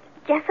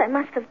guess I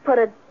must have put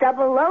a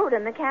double load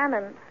in the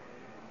cannon.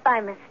 By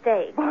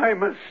mistake. By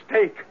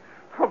mistake,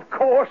 of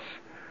course.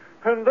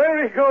 And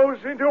there he goes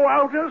into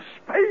outer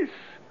space.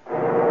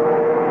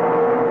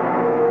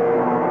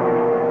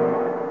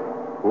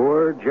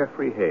 Poor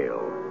Geoffrey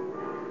Hale.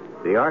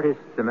 The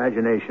artist's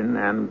imagination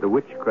and the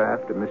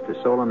witchcraft of Mr.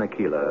 Solon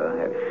Aquila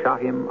have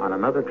shot him on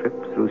another trip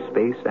through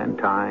space and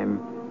time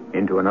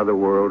into another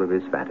world of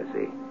his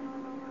fantasy.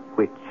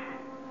 Which,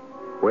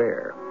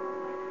 where,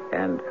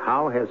 and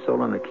how has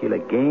Solon Aquila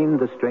gained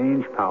the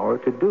strange power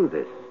to do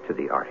this to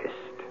the artist?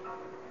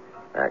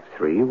 Act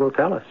 3 will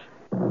tell us.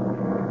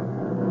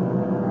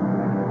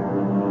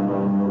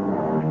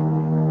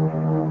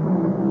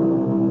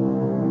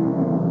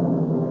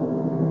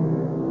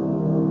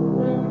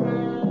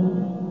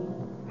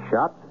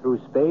 Shot through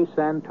space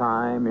and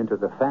time into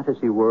the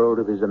fantasy world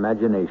of his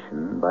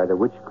imagination by the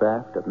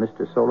witchcraft of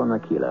Mr. Solon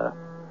Aquila,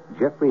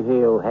 Geoffrey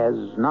Hale has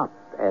not,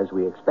 as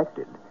we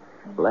expected,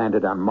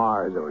 landed on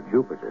Mars or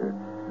Jupiter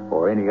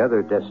or any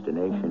other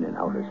destination in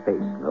outer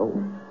space. No.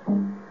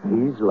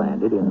 He's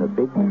landed in the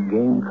big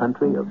game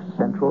country of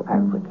Central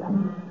Africa.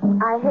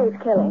 I hate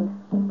killing.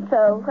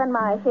 So when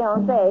my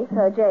fiancé,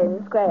 Sir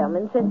James Graham,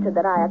 insisted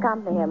that I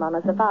accompany him on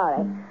a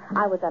safari,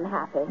 I was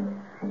unhappy.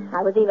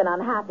 I was even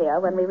unhappier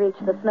when we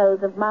reached the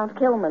snows of Mount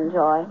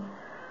Kilimanjaro.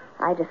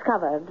 I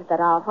discovered that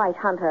our white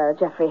hunter,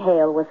 Geoffrey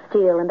Hale, was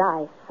steel and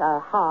ice, a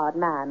hard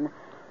man.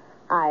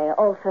 I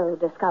also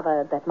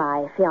discovered that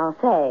my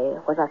fiancé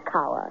was a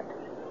coward.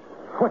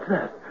 What's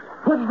that?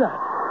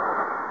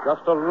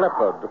 Just a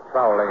leopard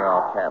prowling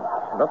our camp.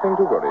 Nothing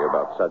to worry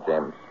about, Sir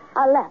James.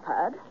 A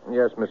leopard?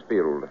 Yes, Miss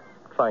Field.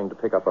 trying to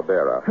pick up a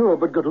bearer. Oh,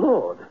 but good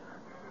Lord.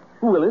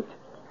 Will it?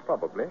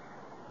 Probably.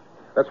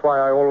 That's why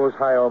I always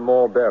hire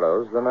more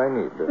bearers than I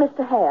need.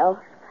 Mr. Hale,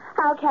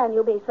 how can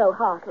you be so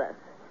heartless?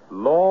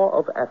 Law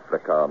of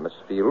Africa, Miss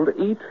Field.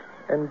 Eat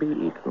and be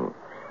eaten.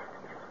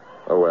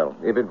 Oh, well,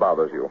 if it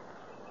bothers you.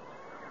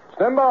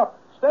 Stemba,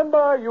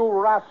 you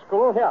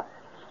rascal. Here.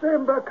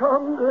 Stemba,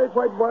 come, great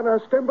white one.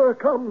 Stemba,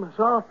 come,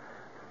 sir.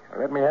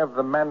 Let me have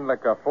the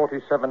Mannlicher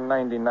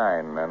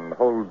 4799 and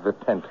hold the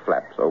tent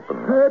flaps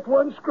open. At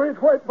once,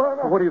 great white one.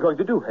 What are you going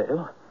to do,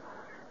 Hale?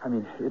 I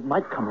mean, it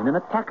might come in and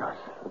attack us.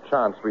 The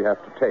chance we have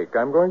to take.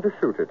 I'm going to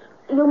shoot it.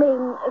 You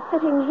mean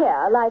sitting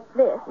here like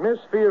this? Miss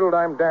Field,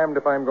 I'm damned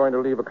if I'm going to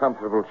leave a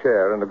comfortable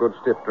chair and a good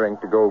stiff drink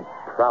to go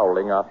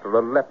prowling after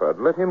a leopard.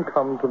 Let him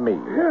come to me.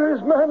 Here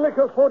is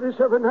Mannlicher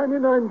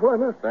 4799,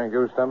 Buena. Thank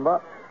you,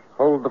 Stemba.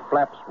 Hold the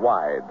flaps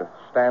wide.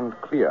 Stand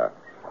clear.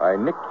 I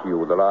nicked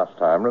you the last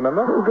time,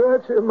 remember?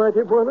 Grazie,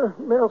 mighty Buena.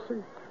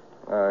 Merci.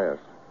 Ah, yes.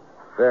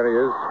 There he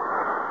is.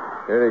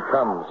 Here he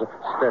comes.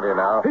 Steady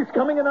now. He's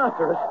coming in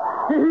after us.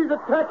 He's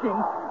attacking.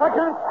 I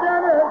can't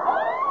stand it.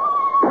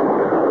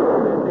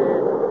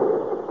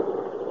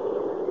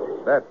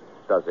 That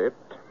does it.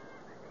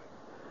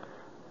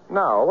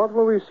 Now, what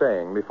were we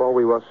saying before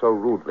we were so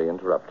rudely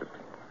interrupted?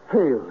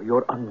 Hale,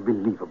 you're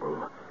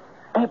unbelievable.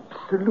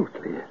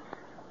 Absolutely.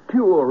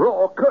 Pure,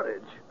 raw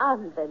courage.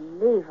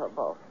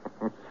 Unbelievable.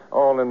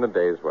 All in the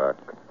day's work.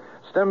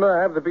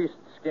 Stemba, have the beast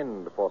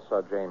skinned for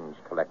Sir James'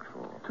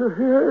 collection. To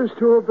hear is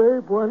to obey,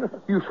 Buena.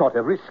 You shot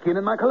every skin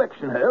in my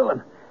collection, Hale,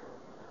 and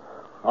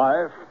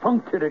I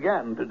funked it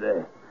again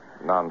today.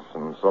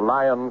 Nonsense. A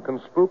lion can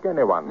spook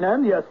anyone.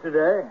 And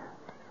yesterday.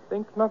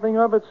 Think nothing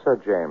of it, Sir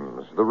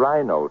James. The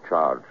rhino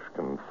charge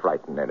can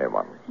frighten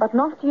anyone. But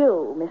not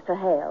you, Mr.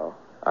 Hale.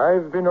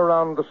 I've been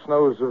around the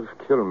snows of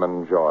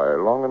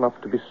Kilimanjaro long enough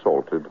to be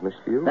salted, Miss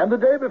Field. And the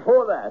day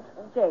before that.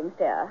 James,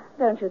 dear,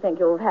 don't you think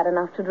you've had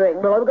enough to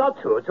drink? Well, I've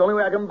got to. It's the only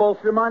way I can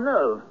bolster my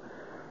nerve.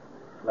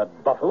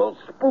 That buffalo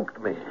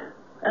spooked me.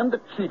 And the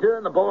cheetah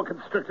and the boa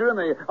constrictor and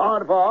the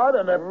aardvark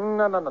and the...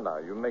 No.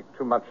 You make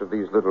too much of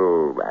these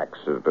little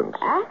accidents.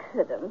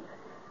 Accidents?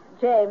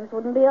 James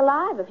wouldn't be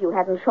alive if you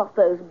hadn't shot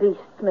those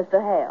beasts,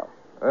 Mr. Hale.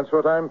 That's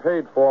what I'm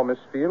paid for, Miss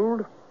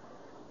Field.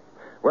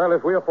 Well,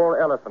 if we're for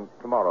Elephant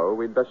tomorrow,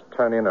 we'd best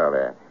turn in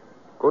early.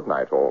 Good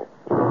night, all.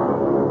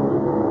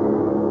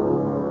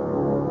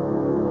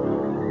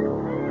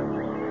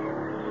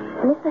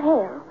 Mr.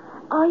 Hale,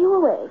 are you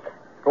awake?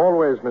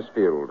 Always, Miss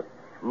Field.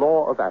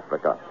 Law of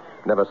Africa.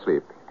 Never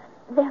sleep.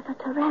 There's a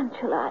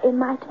tarantula in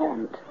my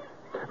tent.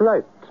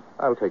 Right.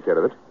 I'll take care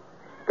of it.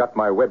 Got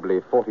my Webley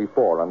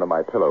 44 under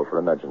my pillow for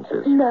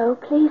emergencies. No,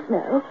 please,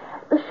 no.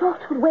 The shot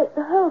would wake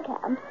the whole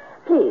camp.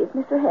 Please,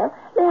 Mr. Hale,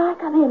 may I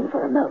come in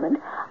for a moment?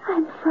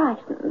 I'm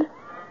frightened.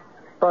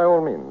 By all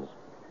means.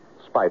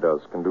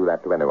 Spiders can do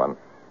that to anyone.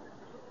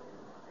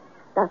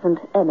 Doesn't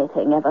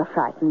anything ever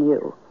frighten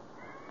you?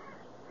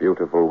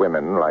 Beautiful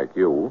women like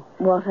you.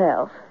 What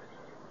else?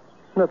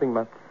 Nothing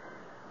much.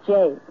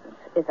 James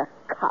is a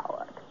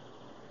coward.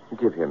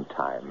 Give him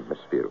time, Miss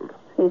Field.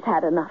 He's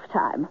had enough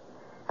time.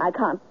 I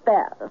can't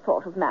bear the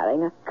thought of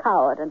marrying a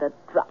coward and a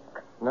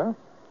drunk. No?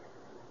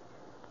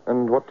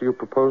 And what do you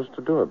propose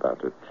to do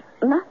about it?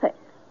 Nothing.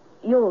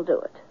 You'll do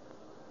it.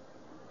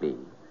 Me?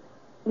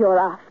 You're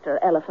after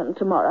Elephant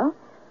tomorrow.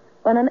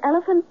 When an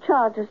elephant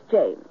charges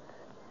James,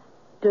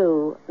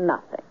 do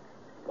nothing.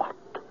 What?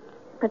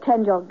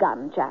 Pretend your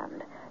gun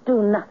jammed.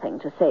 Do nothing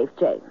to save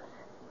James.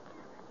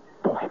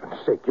 For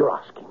heaven's sake, you're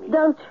asking me.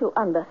 Don't you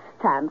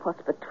understand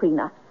what's between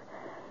us?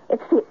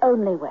 It's the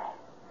only way.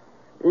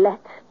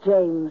 Let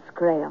James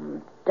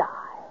Graham die.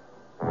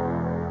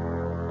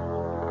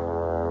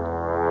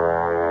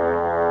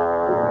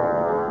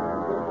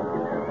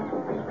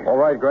 All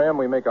right, Graham,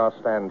 we make our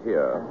stand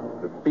here.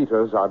 The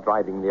beaters are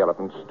driving the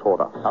elephants toward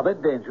us. Are they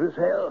dangerous,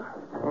 Hale?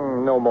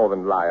 No more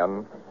than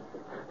lion.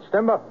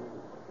 Stemba,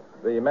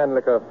 the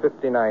Mannlicher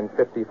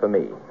 5950 for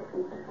me.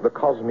 The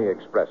Cosme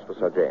Express for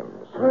Sir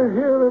James. I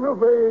hear and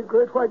obey,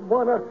 great white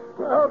Buena.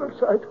 Out of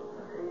sight.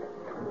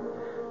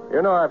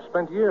 You know, I've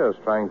spent years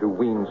trying to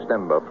wean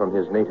Stemba from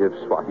his native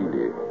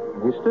Swahili.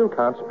 He still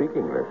can't speak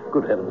English.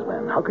 Good heavens,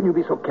 man. How can you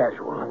be so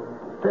casual?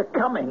 They're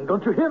coming.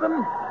 Don't you hear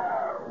them?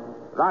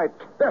 Right.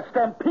 They're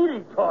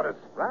stampeding toward us.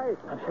 Right.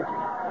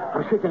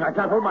 I'm shaking. I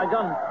can't hold my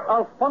gun.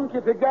 I'll funk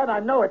it again. I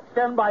know it.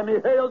 Stand by me,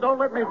 Hale. Don't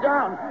let me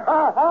down.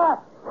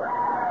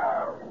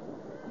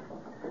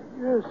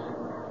 Yes.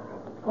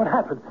 What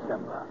happened,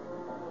 Simba?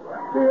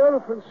 The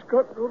elephant's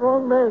got the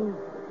wrong man.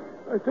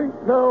 I think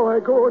now I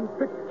go and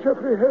pick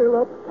Jeffrey Hale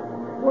up.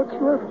 What's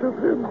left of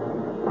him?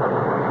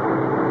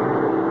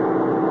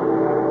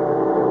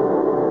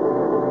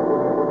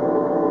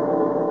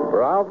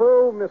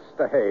 Bravo,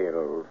 Mr.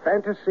 Hale.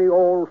 Fantasy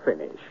all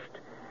finished.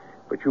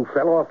 But you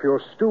fell off your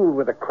stool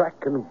with a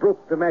crack and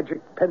broke the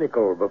magic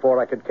pinnacle before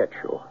I could catch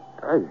you.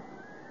 I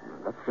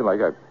feel like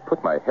I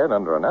put my head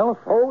under an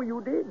elephant. Oh,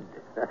 you did.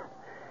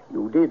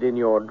 You did in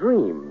your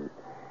dream.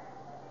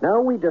 Now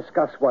we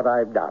discuss what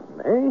I've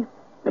done, eh?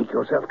 Make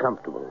yourself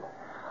comfortable.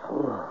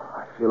 Oh,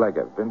 I feel like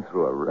I've been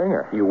through a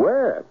ringer. You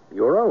were.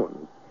 Your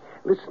own.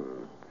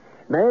 Listen,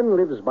 man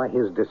lives by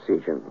his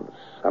decisions.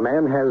 A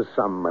man has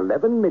some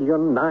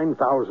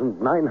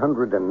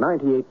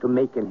 11,009,998 to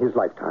make in his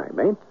lifetime,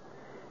 eh?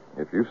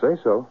 If you say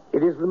so.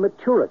 It is the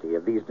maturity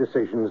of these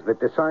decisions that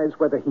decides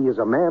whether he is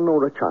a man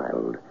or a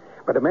child.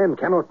 But a man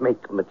cannot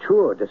make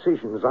mature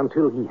decisions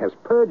until he has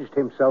purged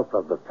himself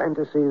of the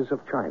fantasies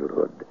of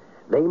childhood.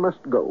 They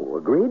must go.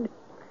 Agreed?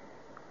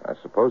 I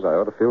suppose I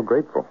ought to feel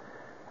grateful.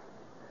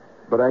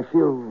 But I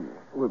feel,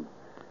 well,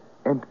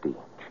 empty,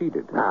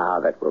 cheated. Ah,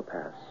 that will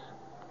pass.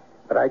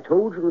 But I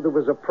told you there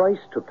was a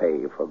price to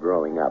pay for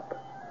growing up.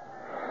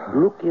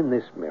 Look in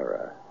this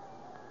mirror.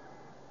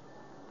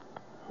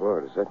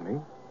 What does that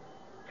mean?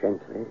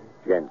 Gently,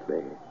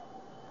 gently.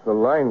 The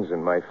lines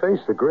in my face,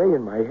 the gray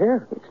in my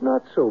hair. It's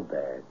not so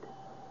bad.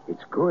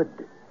 It's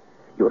good.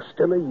 You're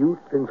still a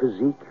youth in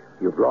physique.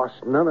 You've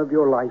lost none of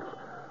your life.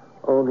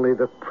 Only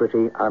the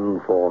pretty,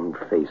 unformed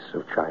face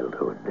of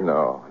childhood.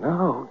 No.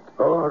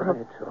 All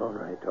right.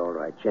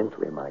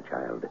 Gently, my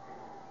child.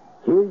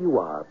 Here you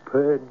are,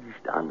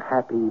 purged,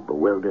 unhappy,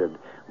 bewildered,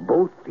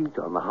 both feet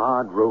on the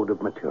hard road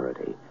of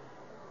maturity.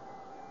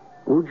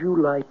 Would you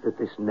like that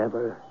this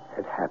never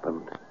had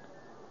happened?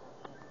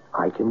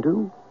 I can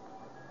do.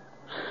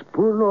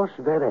 Spurlos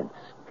Verensk.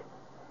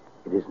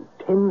 It is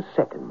 10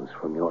 seconds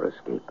from your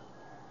escape.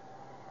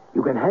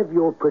 You can have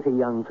your pretty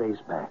young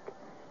face back.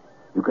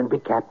 You can be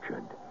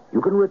captured.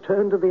 You can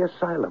return to the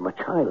asylum, a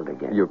child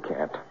again. You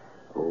can't.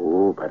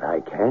 Oh, but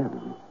I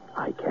can.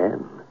 I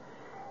can.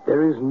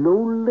 There is no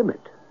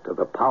limit to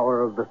the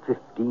power of the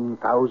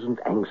 15,000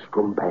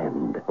 angstrom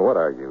band. What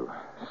are you,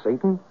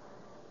 Satan?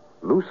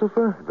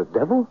 Lucifer? The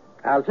devil?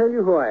 I'll tell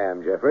you who I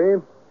am,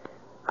 Jeffrey.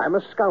 I'm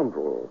a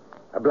scoundrel,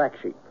 a black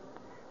sheep,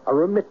 a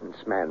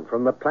remittance man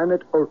from the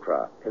planet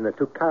Ultra in the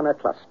Tucana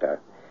cluster.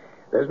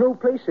 There's no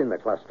place in the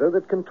cluster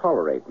that can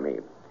tolerate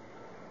me.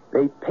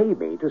 They pay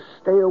me to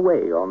stay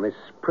away on this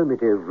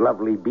primitive,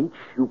 lovely beach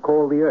you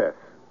call the Earth.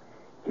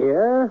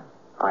 Here,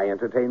 I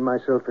entertain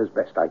myself as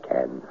best I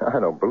can. I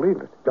don't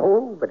believe it.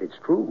 Oh, but it's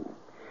true.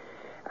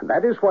 And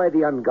that is why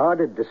the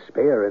unguarded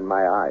despair in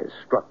my eyes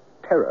struck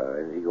terror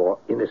into your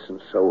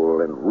innocent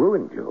soul and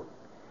ruined you.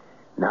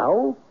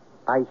 Now,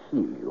 I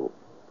heal you.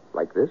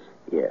 Like this?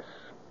 Yes.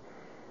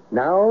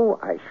 Now,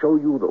 I show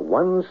you the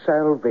one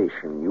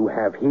salvation you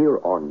have here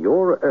on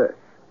your Earth,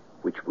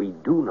 which we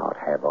do not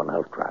have on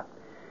Ultra.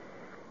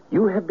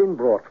 You have been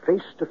brought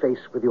face to face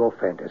with your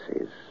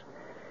fantasies.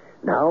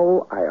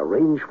 Now I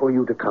arrange for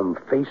you to come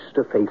face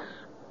to face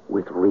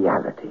with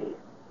reality.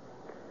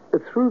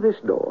 Through this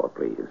door,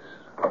 please.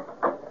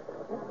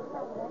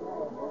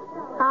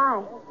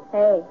 Hi.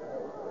 Hey.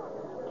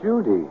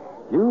 Judy,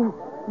 you?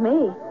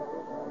 Me.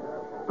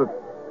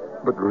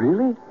 But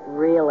really?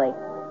 Really.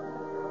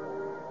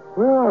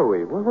 Where are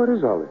we? What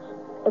is all this?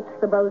 It's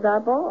the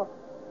Beaux-Arts Ball.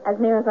 As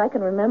near as I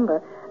can remember,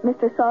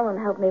 Mr. Solon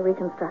helped me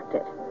reconstruct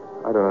it.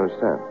 I don't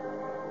understand.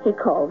 He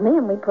called me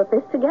and we put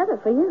this together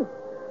for you.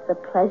 The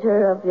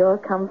pleasure of your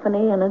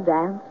company and a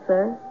dance,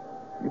 sir.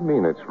 You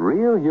mean it's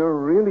real? You're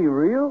really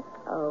real?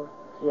 Oh,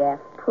 Jeff,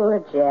 poor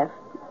Jeff.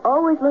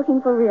 Always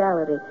looking for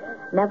reality,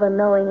 never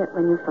knowing it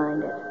when you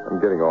find it. I'm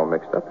getting all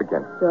mixed up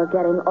again. You're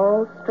getting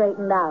all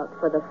straightened out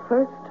for the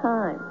first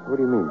time. What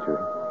do you mean,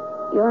 Judy?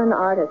 You're an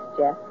artist,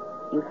 Jeff.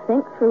 You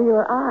think through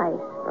your eyes.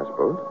 I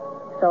suppose.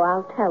 So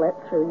I'll tell it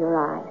through your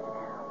eyes.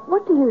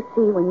 What do you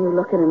see when you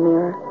look in a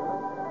mirror?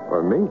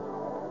 Or me?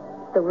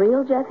 The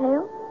real Jeff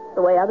Hale?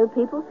 The way other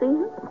people see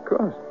him? Of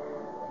course.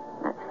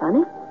 That's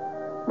funny.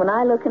 When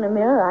I look in a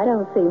mirror, I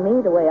don't see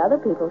me the way other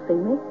people see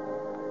me.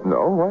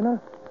 No, why not?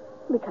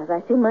 Because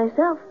I see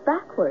myself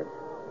backwards.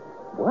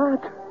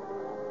 What?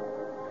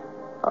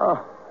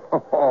 Oh,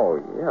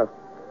 yeah.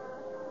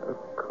 Of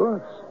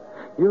course.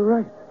 You're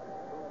right.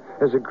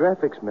 As a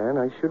graphics man,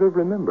 I should have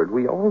remembered.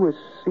 We always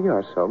see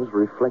ourselves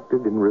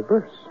reflected in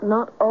reverse.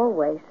 Not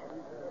always.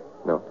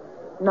 No.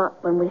 Not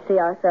when we see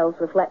ourselves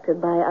reflected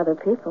by other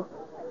people.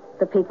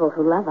 The people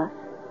who love us.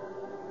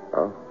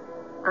 Oh.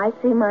 I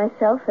see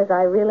myself as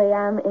I really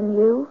am in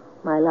you,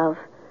 my love.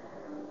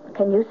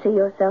 Can you see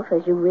yourself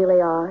as you really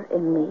are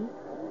in me?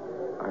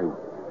 I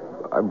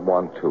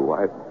want to.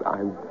 I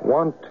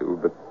want to,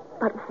 but...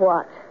 But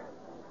what?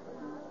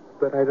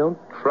 But I don't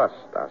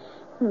trust us.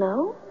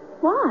 No?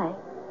 Why?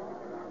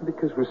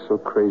 Because we're so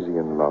crazy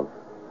in love.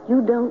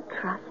 You don't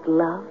trust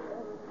love?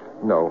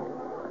 No.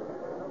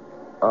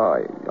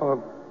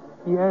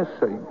 Yes,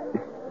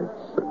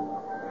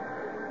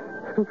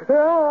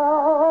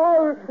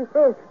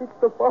 it's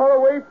the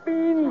faraway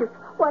fiend.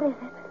 What is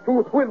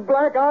it? With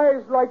black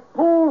eyes like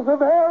pools of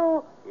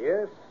hell.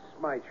 Yes,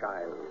 my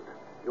child.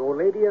 Your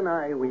lady and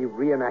I, we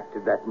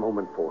reenacted that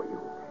moment for you.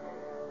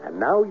 And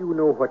now you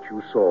know what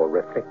you saw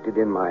reflected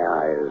in my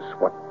eyes,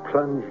 what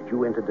plunged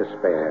you into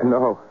despair.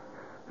 No.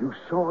 You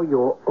saw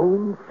your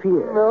own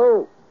fear.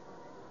 No.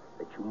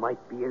 That you might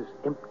be as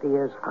empty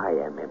as I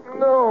am empty.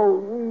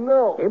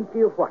 No.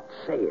 Empty of what?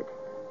 Say it.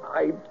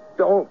 I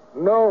don't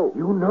know.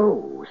 You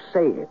know.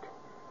 Say it.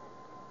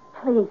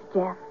 Please,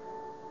 Jeff.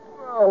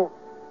 No.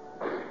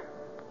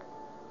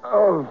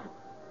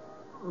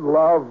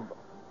 love.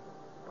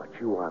 But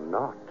you are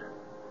not.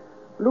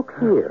 Look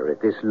here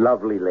at this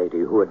lovely lady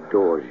who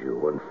adores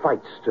you and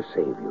fights to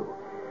save you.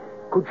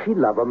 Could she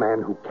love a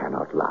man who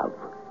cannot love?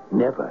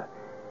 Never.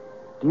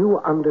 Do you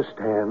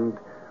understand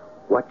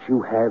what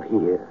you have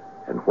here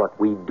and what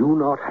we do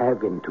not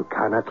have in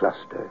Tucana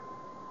Cluster?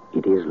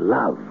 It is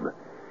love.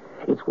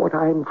 It's what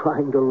I'm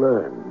trying to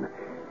learn.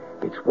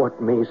 It's what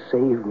may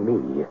save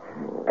me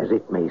as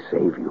it may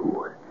save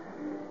you.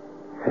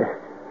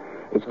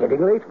 It's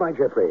getting late, my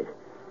Jeffrey.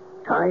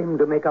 Time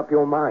to make up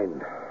your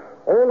mind.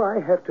 All I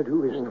have to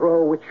do is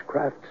throw a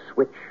witchcraft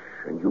switch,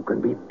 and you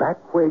can be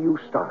back where you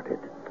started.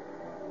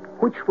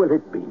 Which will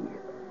it be?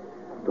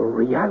 The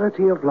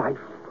reality of life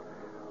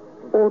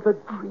or the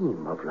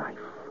dream of life?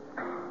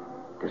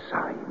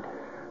 Decide.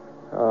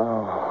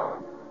 Oh.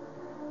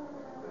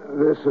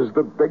 This is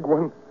the big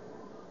one?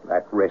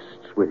 That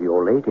rests with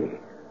your lady.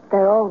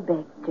 They're all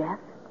big, Jeff.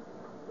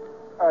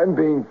 I'm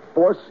being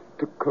forced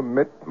to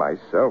commit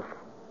myself.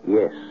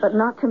 Yes. But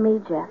not to me,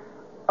 Jeff.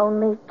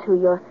 Only to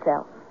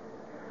yourself.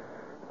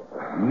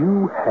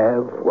 You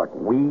have what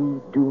we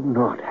do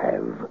not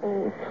have.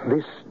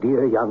 This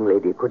dear young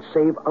lady could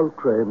save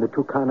Ultra in the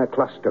Tucana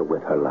Cluster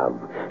with her love.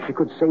 She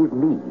could save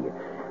me.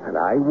 And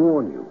I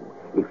warn you,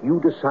 if you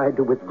decide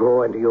to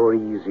withdraw into your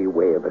easy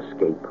way of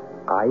escape,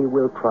 I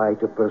will try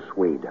to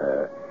persuade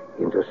her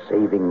into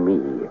saving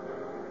me.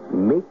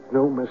 Make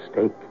no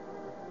mistake,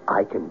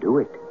 I can do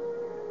it.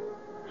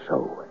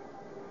 So,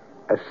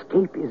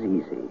 escape is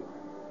easy.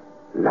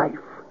 Life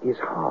is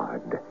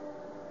hard.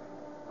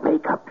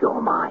 Make up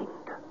your mind.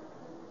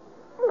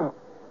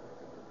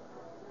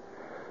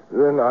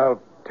 Then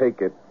I'll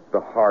take it the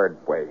hard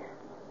way.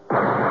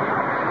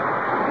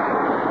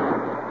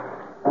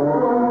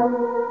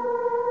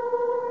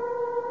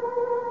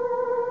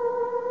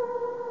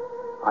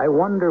 I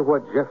wonder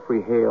what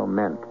Jeffrey Hale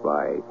meant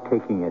by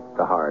taking it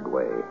the hard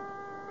way.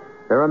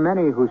 There are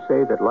many who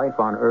say that life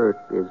on Earth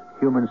is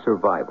human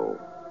survival,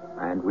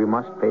 and we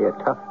must pay a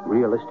tough,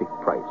 realistic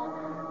price.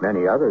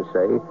 Many others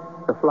say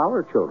the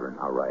flower children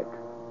are right.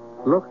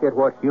 Look at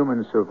what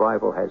human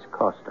survival has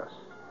cost us.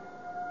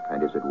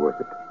 And is it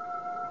worth it?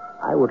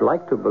 I would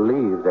like to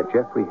believe that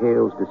Jeffrey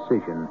Hale's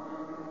decision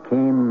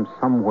came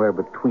somewhere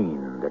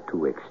between the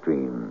two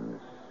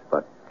extremes,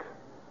 but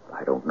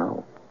I don't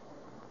know.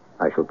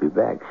 I shall be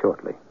back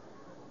shortly.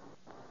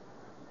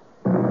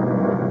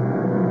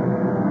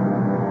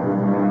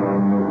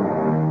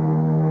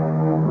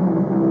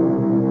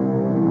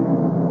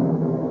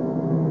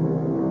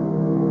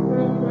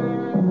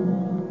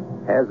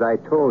 As I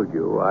told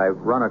you, I've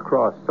run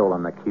across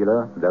Solon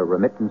Aquila, the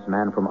remittance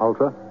man from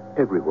Ultra,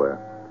 everywhere.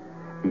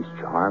 He's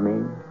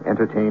charming,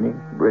 entertaining,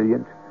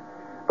 brilliant,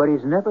 but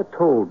he's never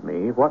told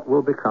me what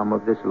will become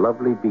of this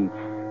lovely beach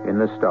in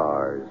the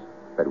stars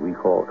that we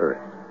call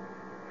Earth.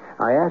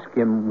 I ask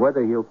him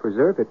whether he'll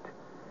preserve it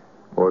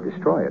or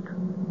destroy it,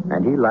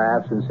 and he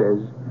laughs and says,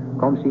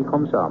 "Comme ci,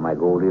 comme ça, my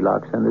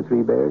Goldilocks and the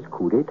Three Bears,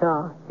 coup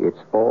d'etat.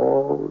 It's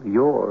all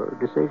your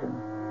decision."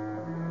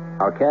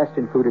 Our cast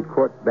included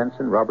Court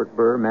Benson, Robert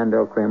Burr,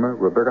 Mandel Kramer,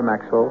 Roberta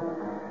Maxwell.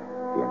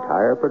 The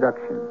entire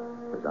production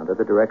was under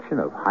the direction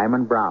of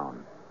Hyman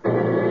Brown.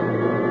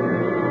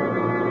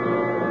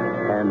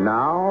 And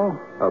now,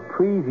 a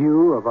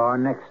preview of our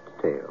next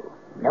tale.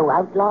 No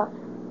outlaws?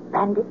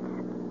 Bandits?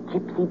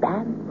 Gypsy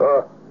bands?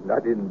 Oh,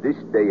 not in this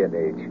day and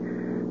age.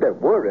 There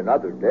were in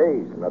other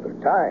days and other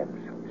times.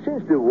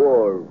 Since the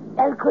war...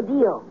 El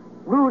Codillo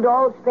ruled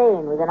all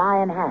Spain with an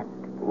iron hand.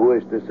 Who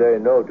is to say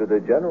no to the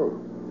general?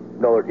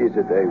 Nor is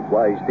it a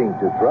wise thing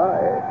to try.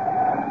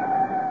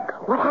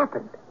 What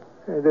happened?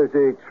 There's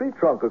a tree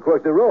trunk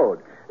across the road.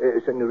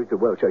 Senorita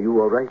Welch, are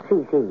you all right?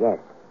 See, yes.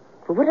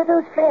 But what are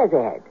those flares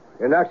ahead?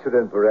 An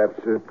accident,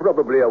 perhaps.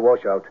 Probably a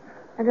washout.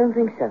 I don't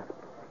think so.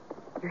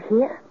 You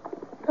hear?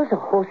 Those are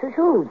horses'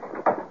 hooves.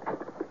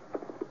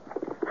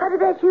 How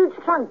did that huge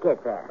trunk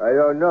get there? I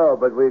don't know,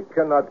 but we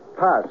cannot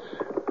pass.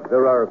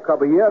 There are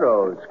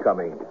caballeros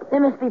coming. They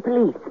must be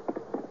police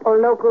or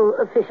local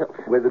officials.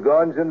 With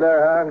guns in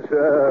their hands?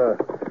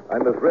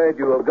 I'm afraid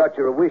you have got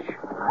your wish.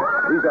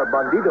 These are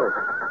bandidos.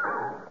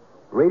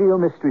 Radio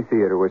Mystery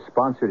Theater was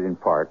sponsored in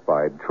part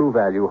by True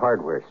Value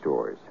Hardware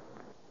Stores.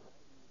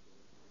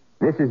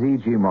 This is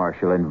E.G.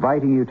 Marshall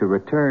inviting you to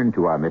return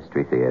to our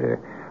Mystery Theater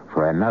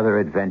for another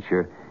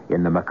adventure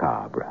in the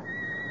macabre.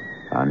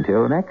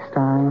 Until next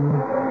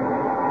time,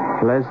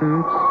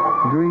 pleasant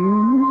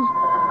dreams.